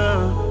pick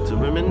up to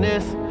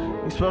reminisce.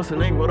 We supposed to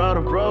link with all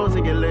the bros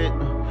and get lit.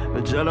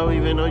 But Jello,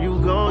 even though you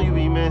gone, you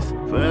be missed.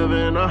 Forever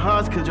in our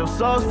hearts, cause your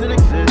soul still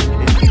exists.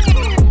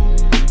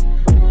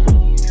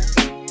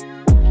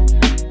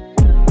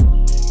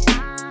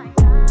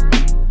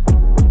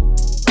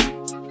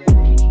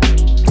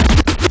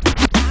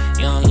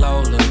 Young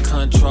Lola,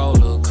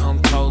 controller, come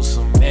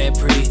closer, mad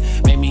pretty,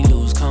 make me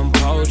lose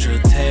composure.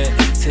 Tad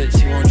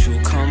tipsy, won't you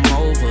come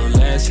over?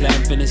 Last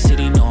lap in the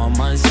city, no, I'm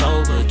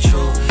unsober.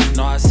 True,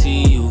 no, I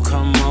see you,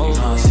 come over.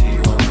 I see you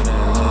over there.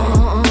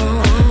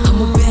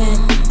 I'm a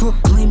bad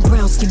Brooklyn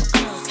brown skin,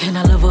 and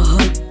I love a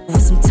hood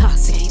with some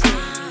toxic.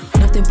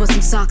 Nothing but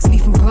some socks,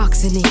 beef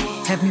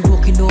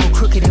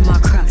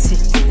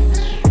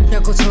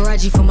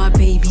Taraji for my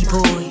baby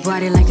boy.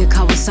 Ride it like a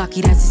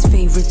Kawasaki, that's his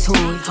favorite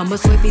toy. I'ma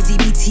swipe his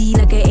EBT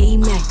like an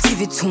Amex.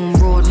 Give it to him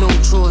raw, no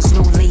drawers,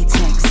 no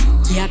latex.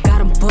 Yeah, I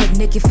got him butt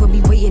naked for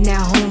me waiting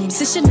at home.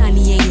 Since your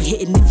 90 ain't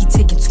hitting if he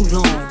taking too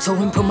long. Told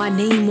him put my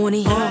name on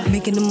it,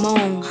 making him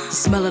moan. The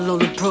smell of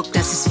Lola Brooke,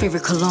 that's his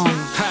favorite cologne.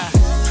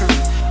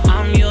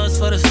 I'm yours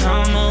for the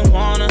summer,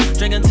 wanna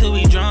drink until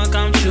we drunk,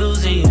 I'm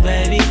choosing you,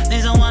 baby.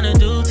 Things I wanna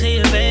do to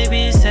you,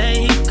 baby.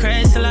 Say he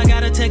crazy till I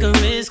gotta take a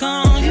risk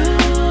on you.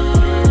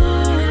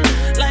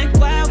 Like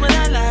why would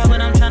I lie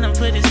when I'm tryna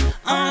put this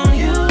on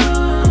you,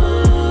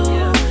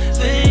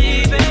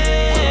 baby?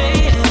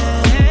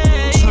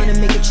 Tryna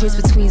make a choice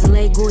between his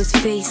leg or his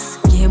face.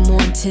 Getting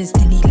more intense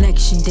than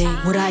election day.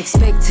 What I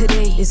expect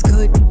today is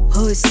good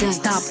hood sex.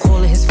 Stop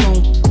calling his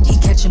phone, he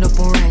catching up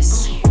on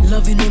rest.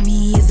 Loving on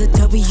me is a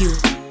W.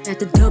 At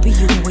the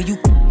W, where you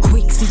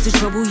quick seems to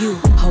trouble you.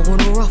 I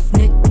want a rough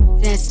neck,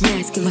 that's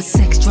masculine. My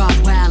sex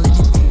drive wild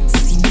and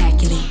it's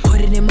immaculate. Put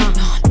it in my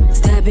mouth,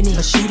 stabbing it.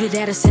 A shooter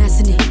that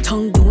assassinate,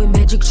 tongue doing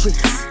magic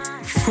tricks.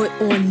 Foot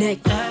on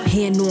neck,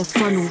 hand on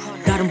funnel.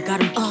 Got him,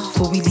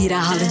 before we leave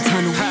that Holland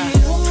tunnel.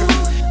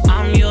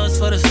 I'm yours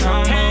for the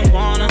summer,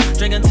 wanna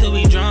drink until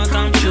we drunk,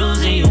 I'm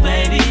choosing you,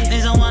 baby.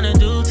 Things I wanna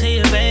do to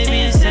you,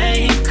 baby.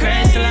 Say he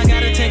crazy till I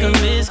gotta take a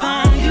risk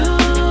on you.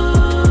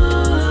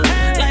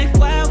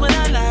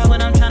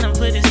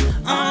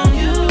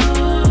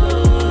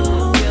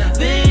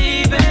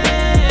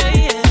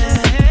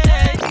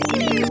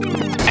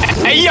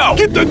 Hey yo,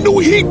 get the new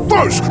heat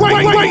first,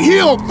 right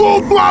here on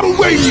Full Throttle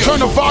Radio. Turn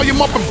the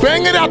volume up and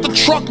bang it out the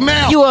truck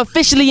now. You are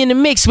officially in the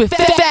mix with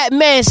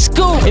Fatman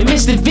Scoop and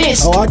Mr.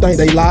 Vince. Oh, I think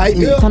they lied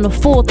me. On the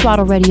Full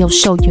Throttle Radio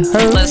show, you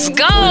heard. Let's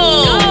go.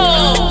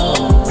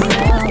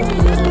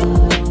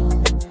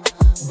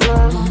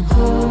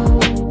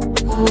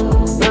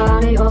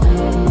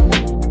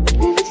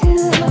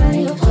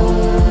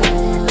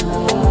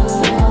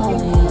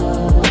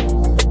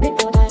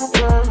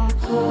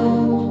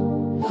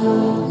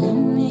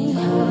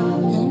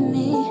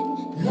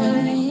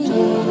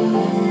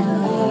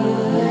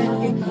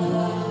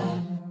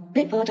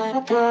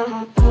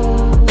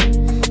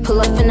 Pull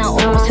up and I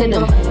almost hit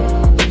him.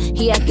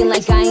 He acting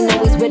like I ain't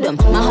always with him.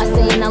 My heart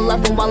saying I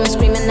love him while I'm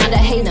screaming out I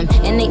hate him.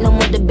 And ain't no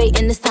more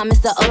debating, this time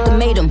it's the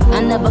ultimatum.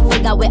 I never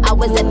forgot where I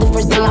was at the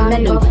first day I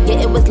met him.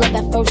 Yeah, it was love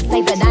at first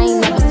sight, but I ain't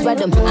never sweat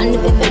him. I knew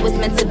if it was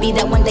meant to be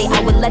that one day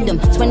I would let him.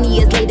 20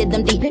 years later,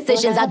 them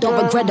decisions, I don't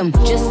regret them.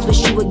 Just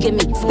wish you would give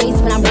me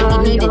space when I really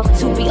need it.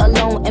 To be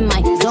alone in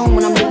my zone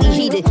when I'm really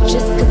heated.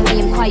 Just cause I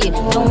am quiet,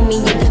 don't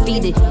mean you're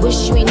defeated.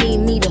 Wish you ain't need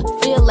me to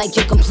feel like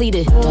you're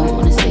completed. Don't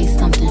wanna say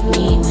something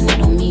mean when I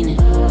don't mean it.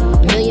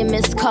 Million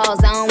missed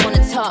calls, I don't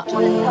wanna talk.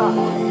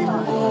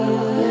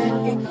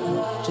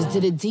 Just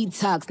did a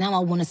detox, now I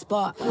wanna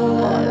spark. I wrote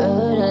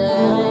a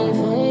line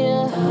for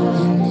you,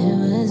 and it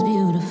was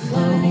beautiful. I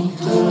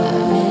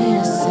made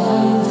a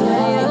song for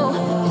you,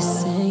 they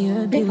say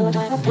you're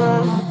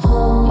beautiful.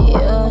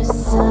 You're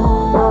so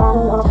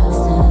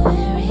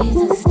very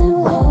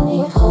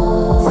irresistible.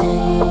 Take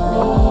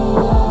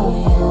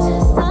me to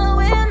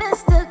somewhere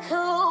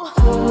mystical.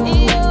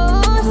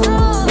 You're so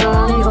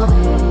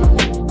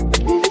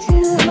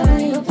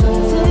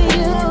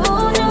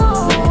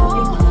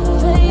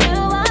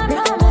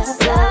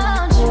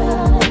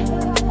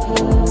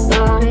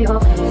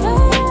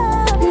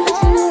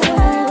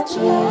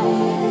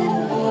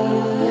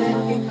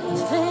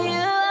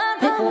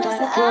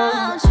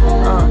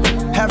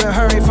haven't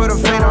hurried for the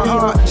faint of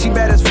heart. She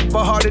bad as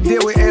but hard to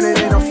deal with, and it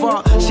ain't her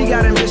fault. She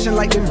got ambition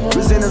like them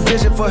was in a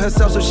vision for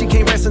herself, so she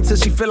can't rest until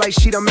she feel like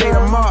she done made a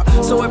mark.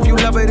 So if you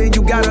love her, then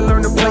you gotta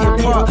learn to play your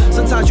part.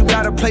 Sometimes you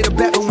gotta play the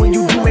bet, but when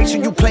you do, make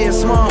sure you play it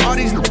smart. All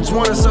these niggas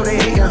want her, so they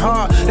hating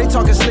hard. They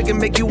talking slick and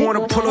make you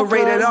wanna pull a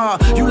rated R.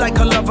 You like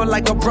her lover,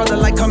 like her brother,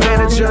 like her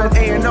manager and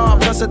A&R,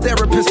 plus a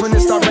therapist when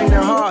it start raining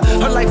hard.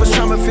 Her life was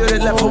trauma-filled,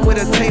 it left her with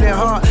a tainted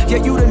heart. Yeah,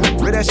 you the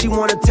nigga that she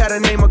wanna tat her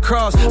name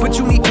across, but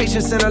you need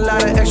patience and a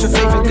lot of extra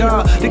faith in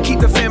God to keep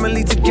the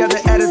family together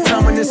at a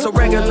time when it's so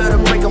regular to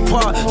break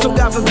apart. So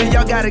God forbid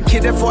y'all got a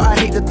kid, therefore I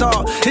hate the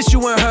thought. It's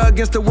you and her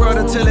against the world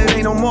until it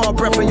ain't no more.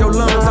 Breath in your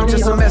lungs, I'm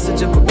just a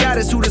messenger, but God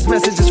is who this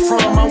message is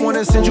from. I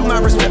wanna send you my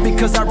respect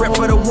because I rep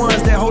for the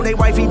ones that hold they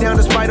wifey down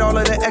despite all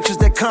of the extras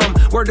that come.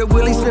 Word to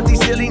Willie, Swifty,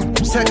 silly,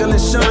 heckle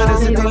and shun,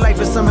 as if their life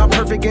is somehow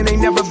perfect and they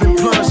never been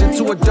plunged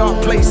into a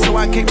dark place. So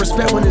I can't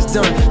respect when it's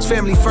done. It's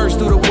family first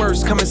through the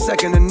worst, coming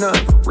second to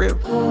none. For real.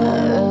 I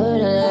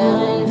wrote a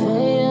line for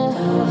you,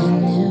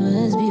 and it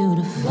was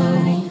beautiful. I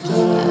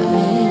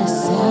made a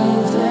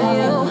song for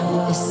you,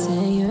 they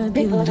say you're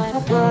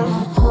beautiful.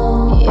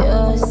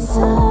 You're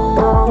so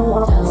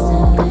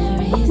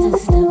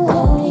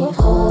irresistible.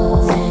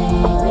 Take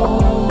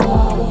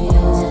me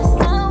to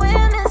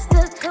somewhere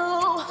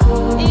mystical.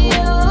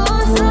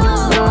 You're so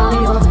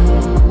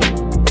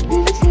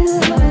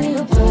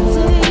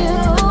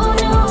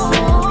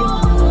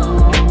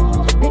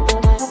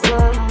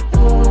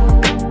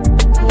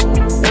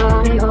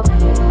do you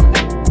know?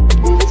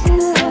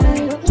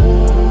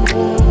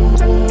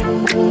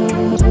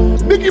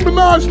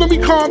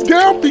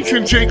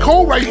 featuring J.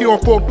 Cole right here on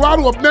Full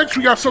Throttle. Up next,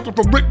 we got something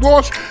from Rick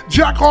Ross,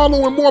 Jack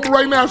Harlow, and more, but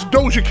right now it's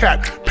Doja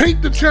Cat.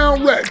 Paint the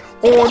Town Red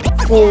on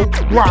Full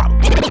Throttle.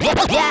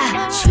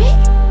 Yeah,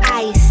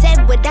 I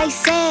said what I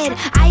said.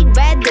 I'd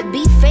rather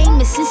be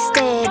famous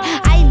instead.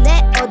 I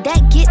let all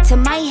that get to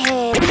my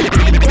head.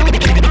 I don't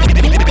care, I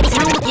paint the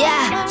town.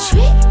 Yeah,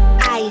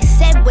 I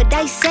said what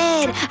I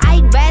said.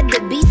 I'd rather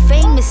be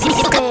famous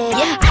instead.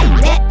 I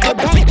let all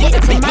that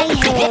get to my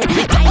head.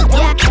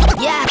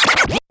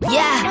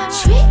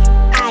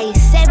 I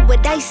said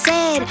what I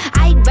said.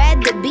 I'd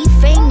rather be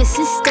famous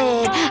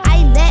instead.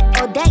 I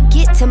let all that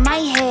get to my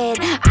head.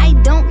 I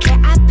don't care,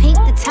 I paint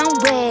the town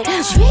red.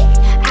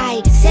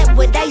 I said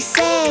what I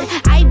said.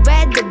 I'd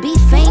rather be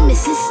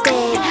famous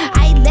instead.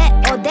 I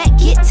let all that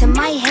get to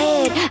my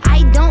head.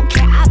 I don't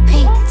care, I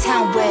paint the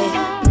town red.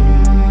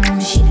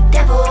 She the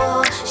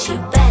devil, she a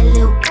bad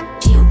little,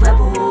 she a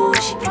rebel.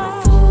 She put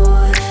her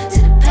foot to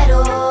the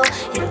pedal.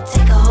 It'll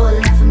take a whole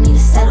lot for me to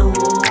settle.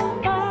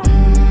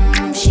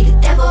 She the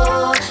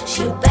devil,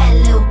 she a bad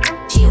little,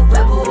 she a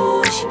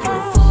rebel. She put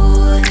her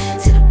foot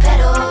to the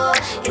pedal.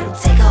 It'll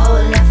take a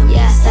whole lot for me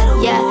to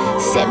settle. Yeah,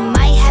 said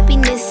my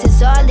happiness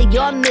is all of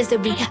your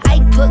misery. I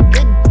put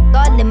good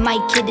all in my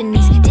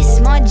kidneys. This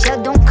small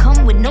gel don't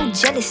come with no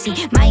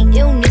jealousy. My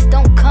illness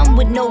don't come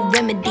with no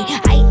remedy.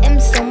 I am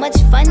so much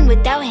fun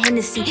without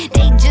Hennessy.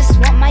 They just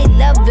want my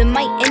love and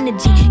my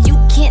energy. You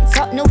can't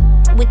talk no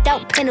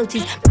without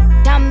penalties.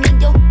 I'm in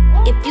your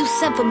if you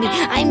send for me.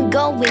 I'm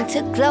going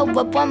to glow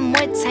up one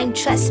more time,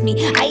 trust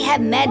me. I have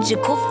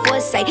magical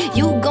foresight.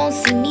 You gon'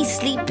 see me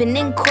sleeping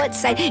in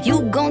courtside.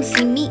 You gon'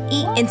 see me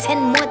eating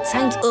 10 more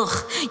times,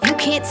 ugh. You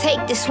can't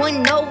take this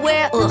one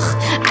nowhere, ugh.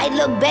 I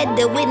look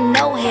better with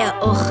no hair,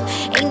 ugh.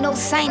 Ain't no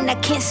sign I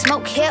can't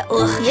smoke hair,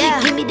 ugh. Yeah.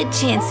 Give me the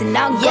chance and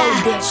I'll go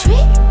there.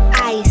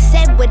 I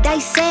said what I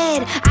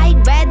said.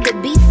 I'd rather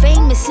be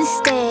famous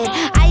instead.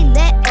 I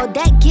let all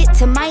that get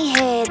to my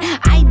head.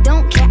 I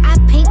don't care, I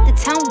paint the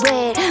town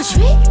red.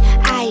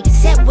 I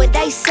said what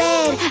I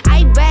said.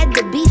 I'd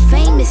rather be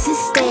famous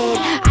instead.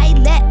 I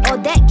let all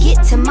that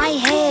get to my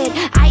head.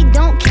 I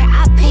don't care,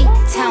 I paint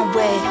the town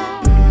red.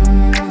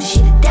 She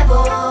the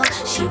devil,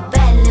 she a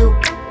bad little,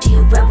 she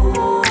a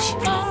rebel. She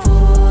put her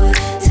foot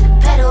to the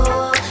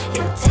pedal.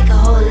 It'll take a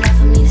whole lot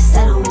for me to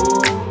settle.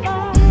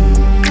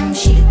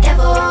 She the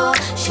devil,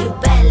 she a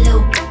bad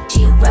little,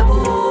 she a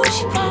rebel.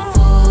 She put her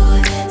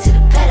foot to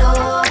the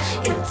pedal.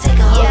 It'll take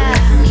a whole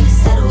lot for me to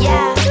settle.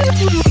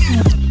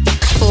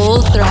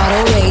 Full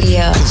Throttle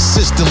Radio.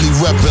 Consistently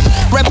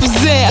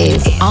represent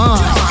is on.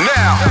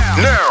 Now.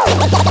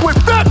 With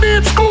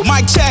Fatman Scoop,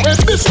 Mike check, and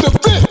Mr.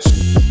 Vince.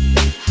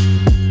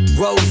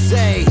 Rose,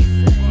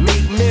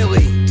 Meek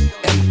Millie,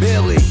 and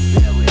Billy.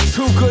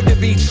 Too good to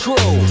be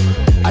true.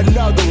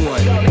 Another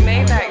one.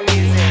 Maybach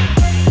music.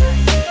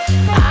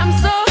 I'm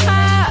so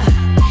high,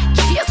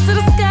 cheers to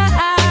the sky.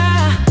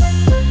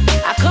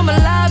 I come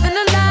alive in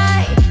the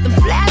night, the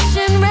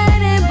flashing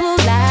red and blue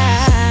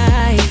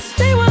lights.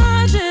 They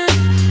watching,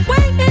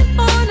 waiting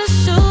on a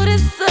shooting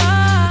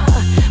star,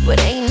 but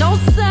ain't no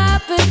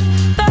stopping.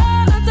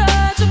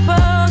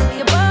 Untouchables,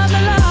 we above the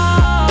law.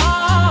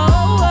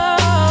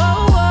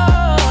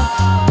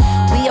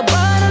 We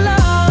above the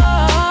law.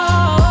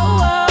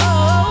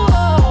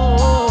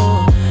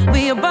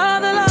 We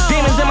above the law.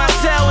 Demons in my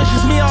cell, it's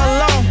just me all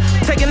alone.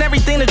 Taking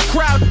everything to the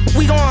crowd,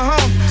 we going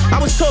home. I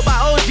was taught by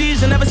OGs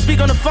to never speak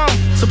on the phone.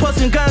 So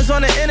posting guns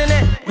on the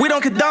internet, we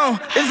don't condone.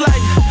 It's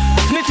like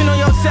snitching on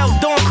yourself,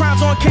 doing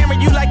crimes on camera,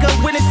 you like a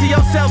witness to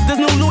yourself. This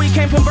new Louis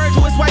came from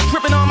Virgil, it's white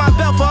dripping on my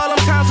belt. For all them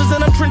times was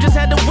in them trenches,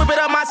 had to whip it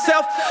up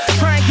myself.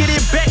 Try and get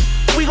it back,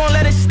 we gon'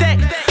 let it stack.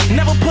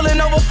 Never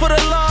pulling over for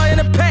the law in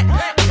a pack.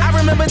 I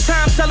remember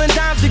times selling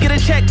dimes to get a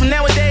check. But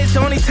nowadays,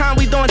 the only time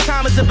we doing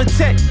time is to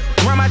protect.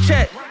 Run my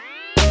check.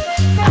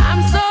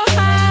 I'm so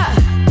high,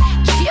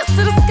 cheers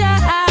to the sky.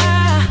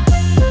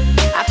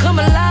 I come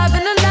alive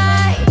in the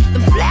night, the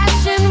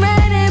flashing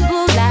red and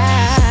blue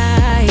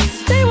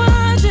lights. They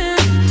watching,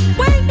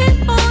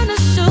 waiting on a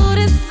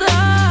shooting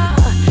star,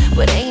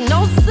 but ain't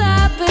no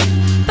stopping.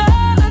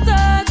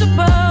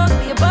 Untouchables,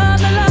 we above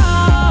the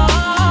law.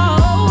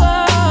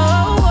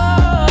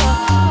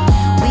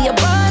 We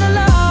above the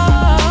law.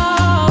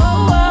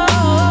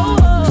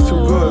 It's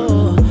too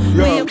good.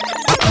 Yo.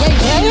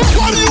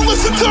 Why do you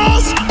listen to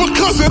us?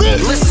 Because it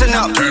is. Listen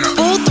up.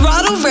 Full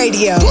Throttle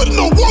Radio. Putting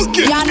the work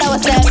in. Y'all know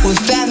what's up. With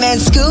Fatman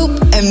Scoop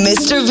and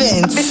Mr.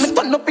 Vince.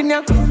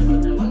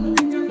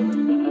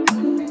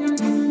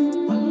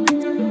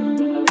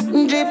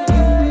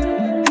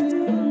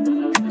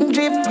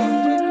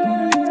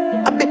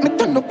 I bet me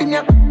turn up in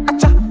ya.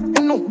 Acha,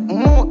 no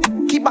more.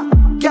 Keep up,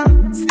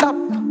 can't stop.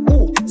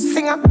 Ooh,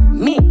 singer,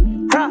 me,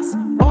 cross,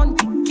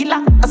 bounty,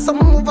 killer. Some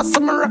move,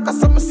 some rock,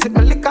 some sip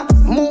my liquor.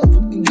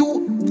 Move,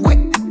 you, quick,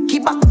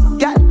 keep up,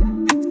 girl.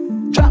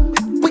 Drop,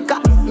 quicker,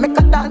 make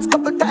a dance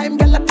couple times,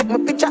 girl. I take my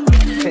picture.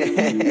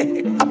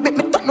 I bet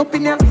me turn up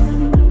in ya.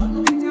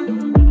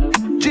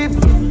 Jiff,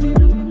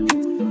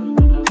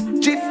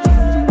 jiff,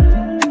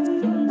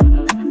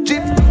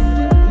 jiff.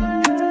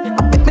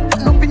 I bet me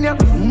turn up in ya.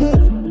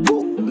 Move,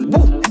 woo,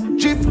 woo,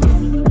 jiff.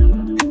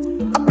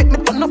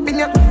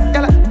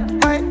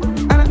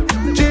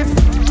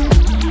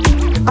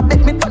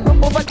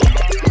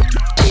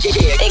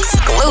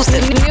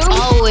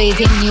 always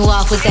hitting you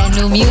off with that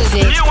new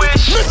music.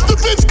 Mr.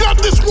 Vince got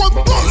this one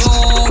first.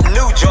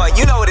 New joint,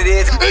 you know what it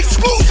is.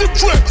 Exclusive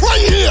trip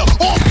right here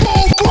on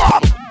Full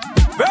Throttle.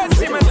 First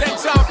Simmons and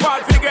Sean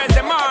Paul for the girls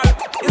them all.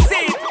 You see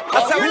it?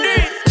 That's how we do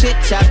it. Chit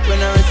chat when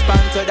I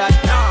respond to that.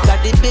 Got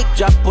the big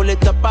drop, pull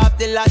it up off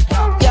the lot.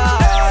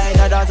 Yeah,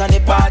 now dance on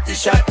the party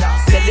shot.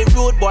 Tell the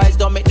rude boys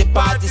don't make the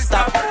party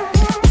stop.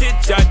 Chit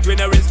chat when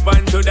I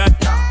respond to that.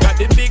 Got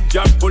the big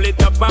drop, pull it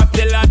up off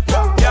the lot.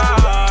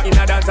 Yeah, in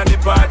a dance on the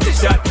party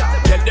shot.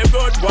 Tell the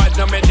road boys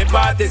don't make the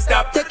party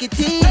stop. Take it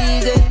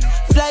easy.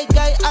 Fly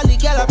guy, Ali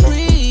gal a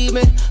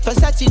premium.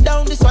 Versace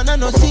down, this one I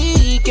no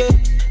secret.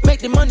 Make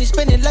the money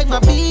spend it like my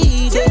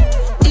BJ.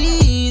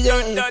 Easy.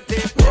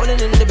 Rolling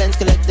in the Benz,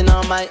 collecting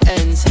all my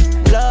ends.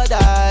 Blood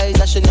eyes,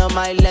 flashing on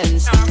my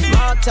lens.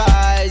 Mark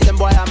ties, them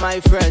boy are my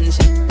friends.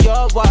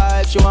 Your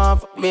wife, she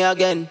want fuck me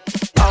again.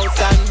 Out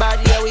and bad,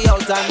 yeah we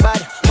out and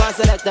bad. One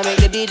select to make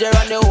the DJ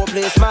run the whole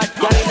place mad.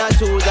 Y'all in a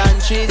twos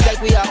and threes like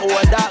we are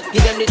old dog.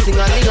 Give them the thing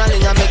and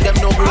ling and make them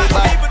no blue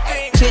bad.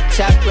 Chit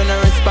chat when I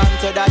respond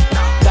to that.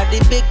 Got the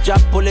big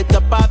drop, pull it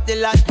up off the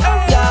lot.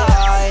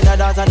 Yeah, in a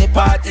dance on the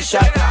party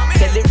shot.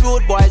 Tell the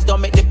rude boys don't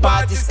make the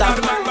party stop.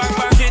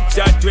 Chit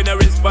chat when I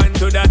respond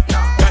to that.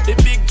 Got the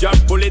big drop,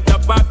 pull it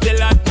up off the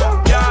lot.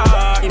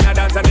 Yeah, in a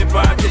dance on the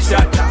party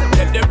shot.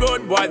 Tell the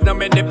road boys don't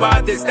make the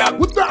party stop.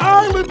 With the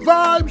island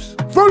vibes,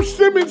 First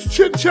Simmons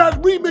Chit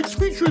Chat remix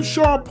featuring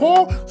Sean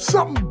Paul.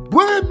 Something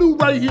brand new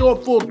right here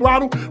on Full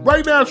Throttle.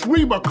 Right now it's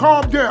Rima,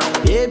 calm down.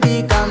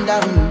 Baby, calm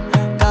down,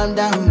 calm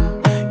down.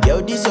 Yo,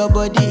 this your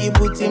body, it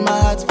puts in my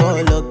heart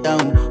for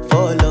lockdown,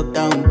 oh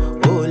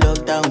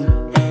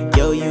lockdown.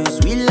 Yo, you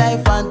sweet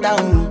life,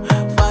 phantom,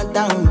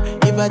 phantom.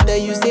 If I tell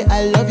you, say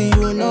I love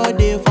you, no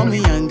day for me,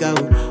 young girl,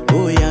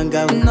 oh young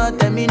girl. No,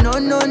 tell me, no,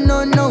 no,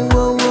 no, no,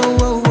 oh, oh,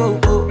 oh,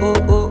 oh, oh,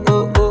 oh,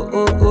 oh, oh,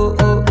 oh, oh,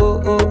 oh,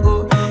 oh, oh,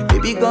 oh.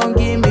 Baby, gon'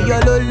 give me your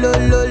lo, lo,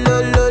 lo,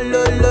 lo, lo,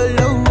 lo, lo,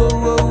 lo, oh,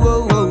 oh,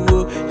 oh, oh,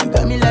 oh. You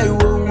got me like,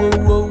 whoa, whoa,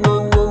 whoa,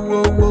 whoa, whoa,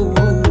 whoa, whoa,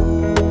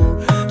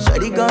 whoa.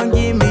 Shawty gon'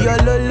 give me your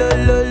lo, lo,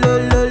 lo, lo.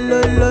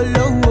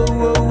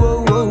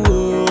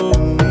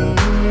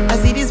 I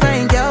see this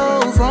fine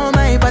girl from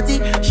my party,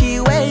 she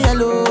wear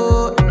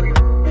yellow.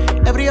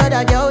 Every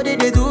other girl they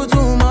do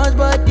too much,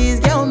 but this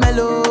girl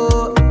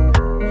mellow.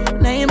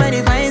 Now in my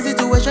divine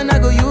situation, I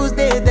go use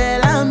they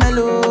tell I'm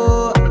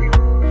mellow.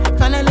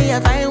 Finally I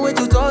find way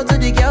to talk to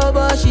the girl,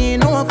 but she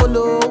ain't no one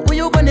follow. Who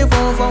you gonna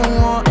phone for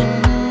one?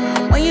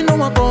 When you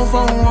know I come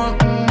for one,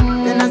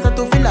 then I start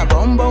to feel a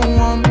bum bum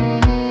one.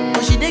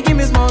 But she dey give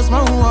me small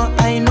one.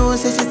 I know,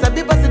 say she's a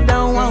bit pass it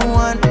down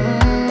one.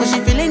 But she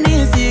feeling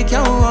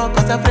insecure,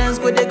 cause her friends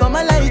go they go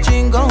my light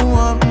ring go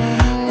on.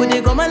 Go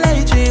they go my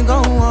light ring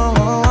go on.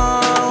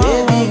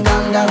 Baby,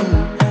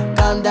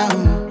 calm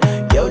down.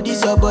 Yo,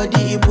 this your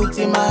body, it puts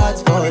in my heart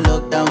for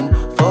lockdown,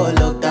 oh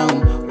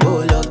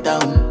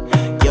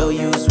lockdown. Yo,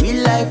 you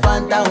sweet life,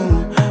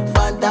 phantom,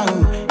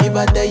 phantom. If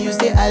I tell you,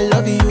 say I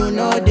love you,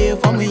 no day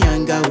for me,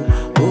 young girl,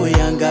 oh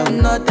young girl.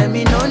 No, tell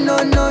me, no, no,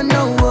 no,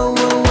 no, oh,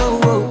 oh, oh,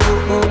 oh,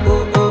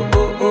 oh, oh,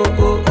 oh, oh,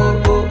 oh,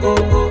 oh, oh, oh,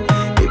 oh.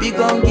 Baby,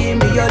 gon' give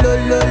me your lo,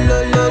 lo, lo,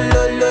 lo,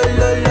 lo, lo,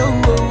 lo, lo,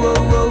 oh, oh,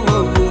 oh,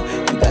 oh, oh.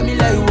 You got me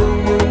like, whoa,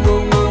 whoa, whoa,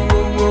 whoa,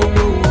 whoa,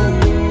 whoa, whoa.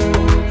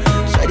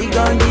 Shawty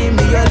gon' give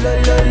me your lo,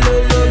 lo, lo,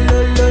 lo, lo,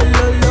 lo, lo,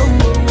 lo,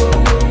 oh,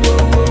 oh,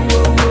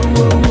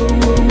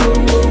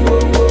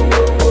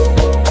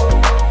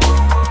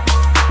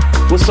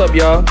 What's up,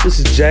 y'all? This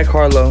is Jack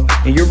Harlow,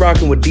 and you're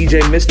rocking with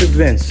DJ Mr.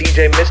 Vince.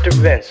 DJ Mr.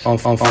 Vince on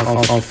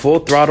Full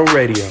Throttle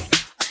Radio.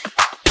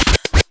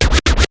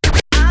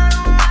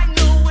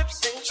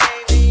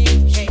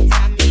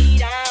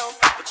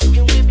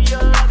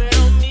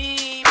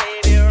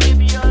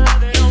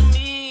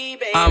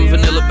 I'm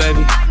vanilla,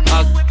 baby.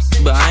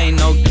 But I ain't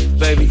no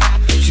baby.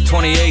 She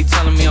 28,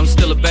 telling me I'm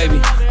still a baby.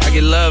 I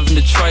get love in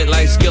Detroit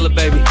like Skillet,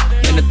 baby.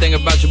 And the thing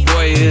about your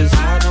boy is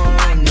I don't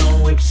like no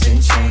whips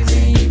and chains,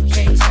 and you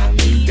can't tie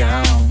me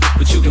down.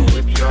 But you can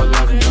whip your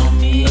lovin' on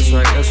me. That's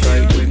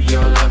right. Whip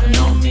your lovin'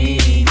 on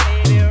me.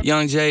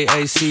 Young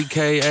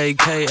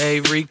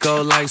J-A-C-K-A-K-A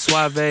Rico like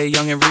Suave,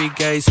 young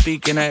Enrique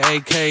speaking at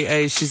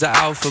AKA. She's an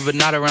alpha but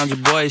not around your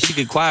boy. She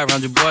get quiet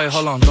around your boy.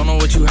 Hold on, don't know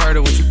what you heard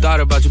or what you thought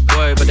about your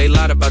boy, but they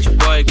lied about your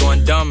boy.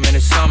 Going dumb and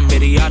it's something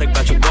idiotic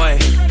about your boy.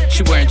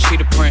 She wearing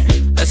cheetah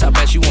print, that's how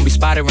bad she won't be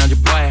spotted around your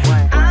boy.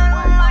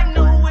 I don't like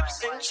no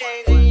whips and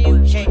chains, and you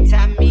can't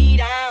tie me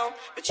down.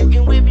 But you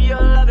can whip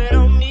your lovin'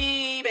 on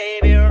me,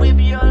 baby. Whip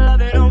your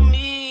lovin' on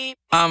me.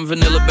 I'm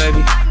vanilla,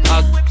 baby.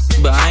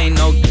 But I ain't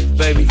no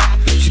baby.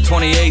 She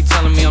 28,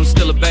 telling me I'm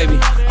still a baby.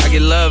 I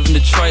get love in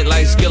Detroit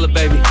like Skillet,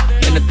 baby.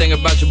 And the thing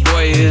about your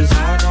boy is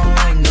I don't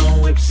like no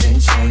whips and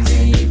chains,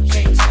 and you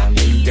can't tie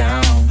me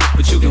down.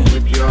 But you can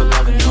whip your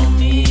lovin' on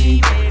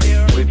me, baby.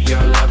 Whip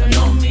your lovin'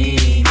 on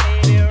me.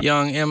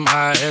 Young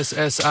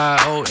M-I-S-S-I-O-N-A-R-Y.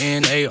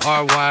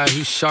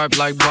 He's sharp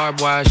like barbed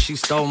wire. She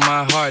stole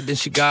my heart, then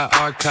she got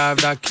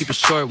archived. I keep it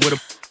short with a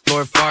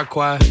Lord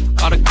Farquaad.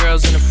 All the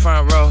girls in the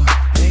front row,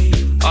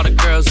 all the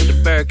girls in the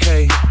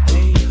barricade,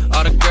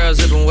 all the girls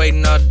have been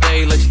waiting all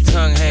day. Let your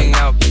tongue hang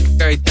out,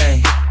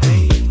 everything.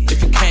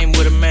 If you came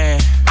with a man,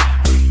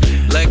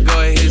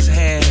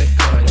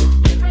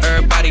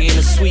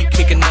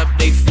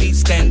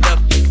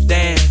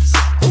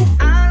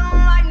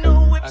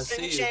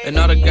 And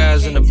all the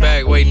guys in the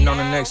back waiting on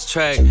the next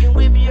track.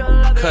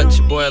 Cut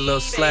your boy a little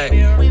slack.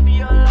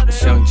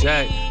 It's Young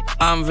Jack.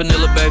 I'm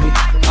vanilla, baby.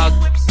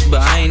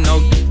 But I ain't no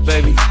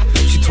baby.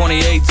 She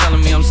 28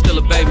 telling me I'm still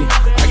a baby.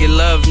 I get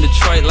love in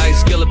Detroit like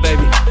Skillet,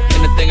 baby.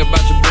 And the thing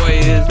about your boy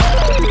is,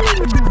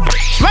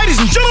 ladies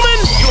and gentlemen,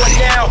 you are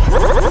now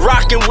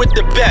rocking with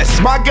the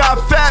best. My guy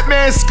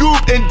Fatman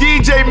Scoop and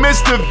DJ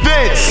Mr.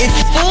 Vince.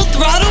 It's Full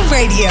Throttle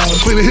Radio.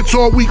 Play the hits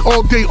all week,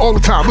 all day, all the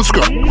time. Let's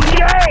go.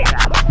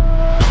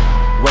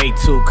 Way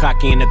too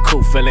cocky in the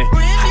cool feeling.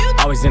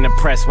 Always in the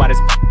press, why this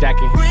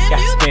jacking? Got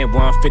to spend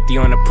 150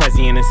 on the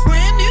Prezi and it's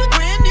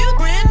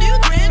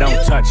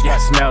don't touch, yeah.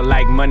 Smell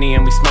like money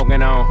and we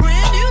smoking on.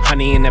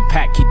 Honey in the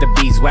pack, keep the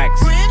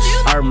beeswax.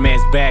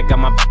 Hermes bag, got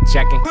my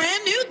jacking.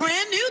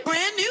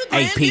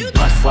 AP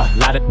bust, a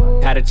lot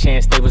of had a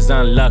chance, they was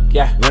unlucky.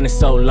 Yeah. When it's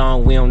so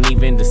long, we don't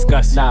even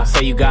discuss. Nah.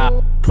 Say you got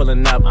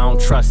pulling up, I don't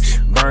trust.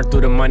 Burn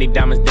through the money,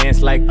 diamonds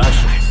dance like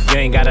Usher. You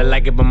ain't gotta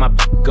like it, but my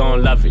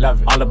gon' love it.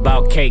 All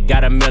about cake,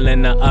 got a meal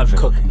in the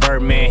oven.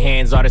 Birdman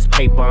hands, all this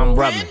paper I'm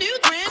rubbing.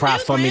 Cry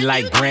for me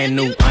like brand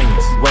new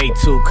onions. Way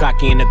too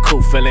cocky in the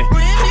cool feeling.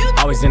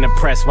 Always in the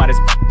press, why this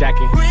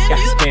jacking? Got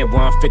to spend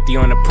 150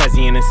 on the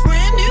Prezi and it's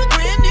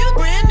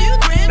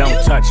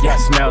don't touch, yeah.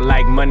 Smell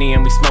like money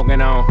and we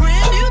smoking on.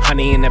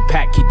 Honey in the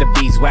pack, keep the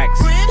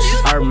beeswax.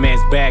 Hermes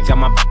bag, got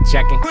my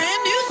jacking.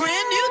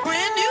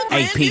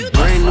 AP,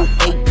 brand new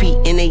AP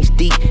in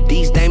HD.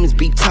 These diamonds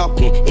be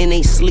talking in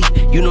they sleep.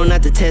 You know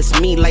not to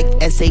test me like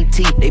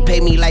SAT. They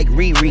pay me like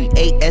Riri,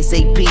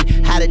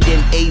 ASAP. Hotter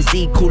than AZ,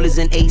 cooler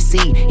than AC.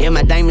 And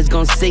my diamonds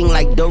gon' sing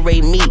like Do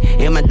Re Mi.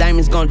 And my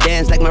diamonds gon'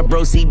 dance like my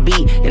bro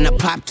CB. And I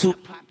pop two,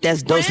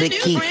 that's Dose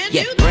Key.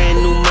 Yeah, brand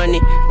new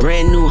money,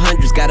 brand new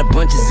hundreds. Got a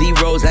bunch of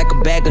zeros like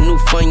a bag of new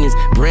Funyuns.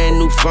 Brand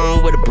new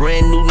phone with a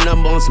brand new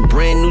number on some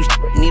brand new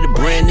need a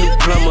brand new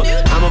plumber.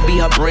 I'ma be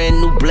her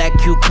brand new black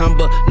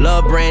cucumber.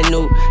 Love brand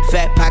new,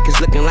 fat pockets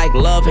looking like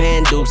love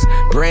handles.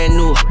 Brand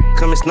new,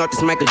 come and snort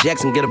this Michael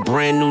Jackson, get a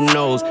brand new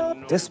nose.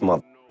 This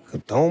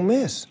motherfucker don't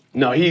miss.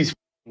 No, he's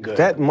good.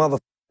 That motherfucker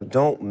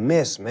don't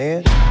miss,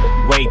 man.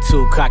 Way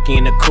too cocky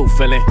in the cool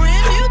feeling.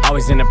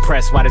 Always in the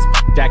press, why this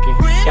jacking?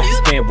 Got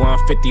to spend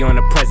 150 on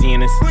the Prezi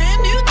and it's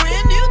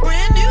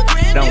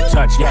don't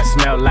touch, yeah.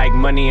 Smell like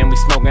money and we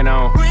smoking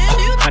on.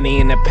 Honey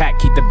in the pack,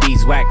 keep the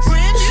beeswax.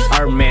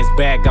 Hermes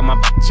bag, got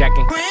my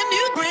jacking.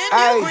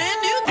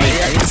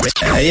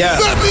 Hey, yeah.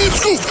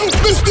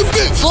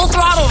 Full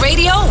Throttle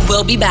Radio,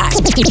 we'll be back.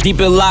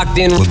 Keep it locked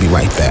in. We'll be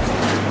right back.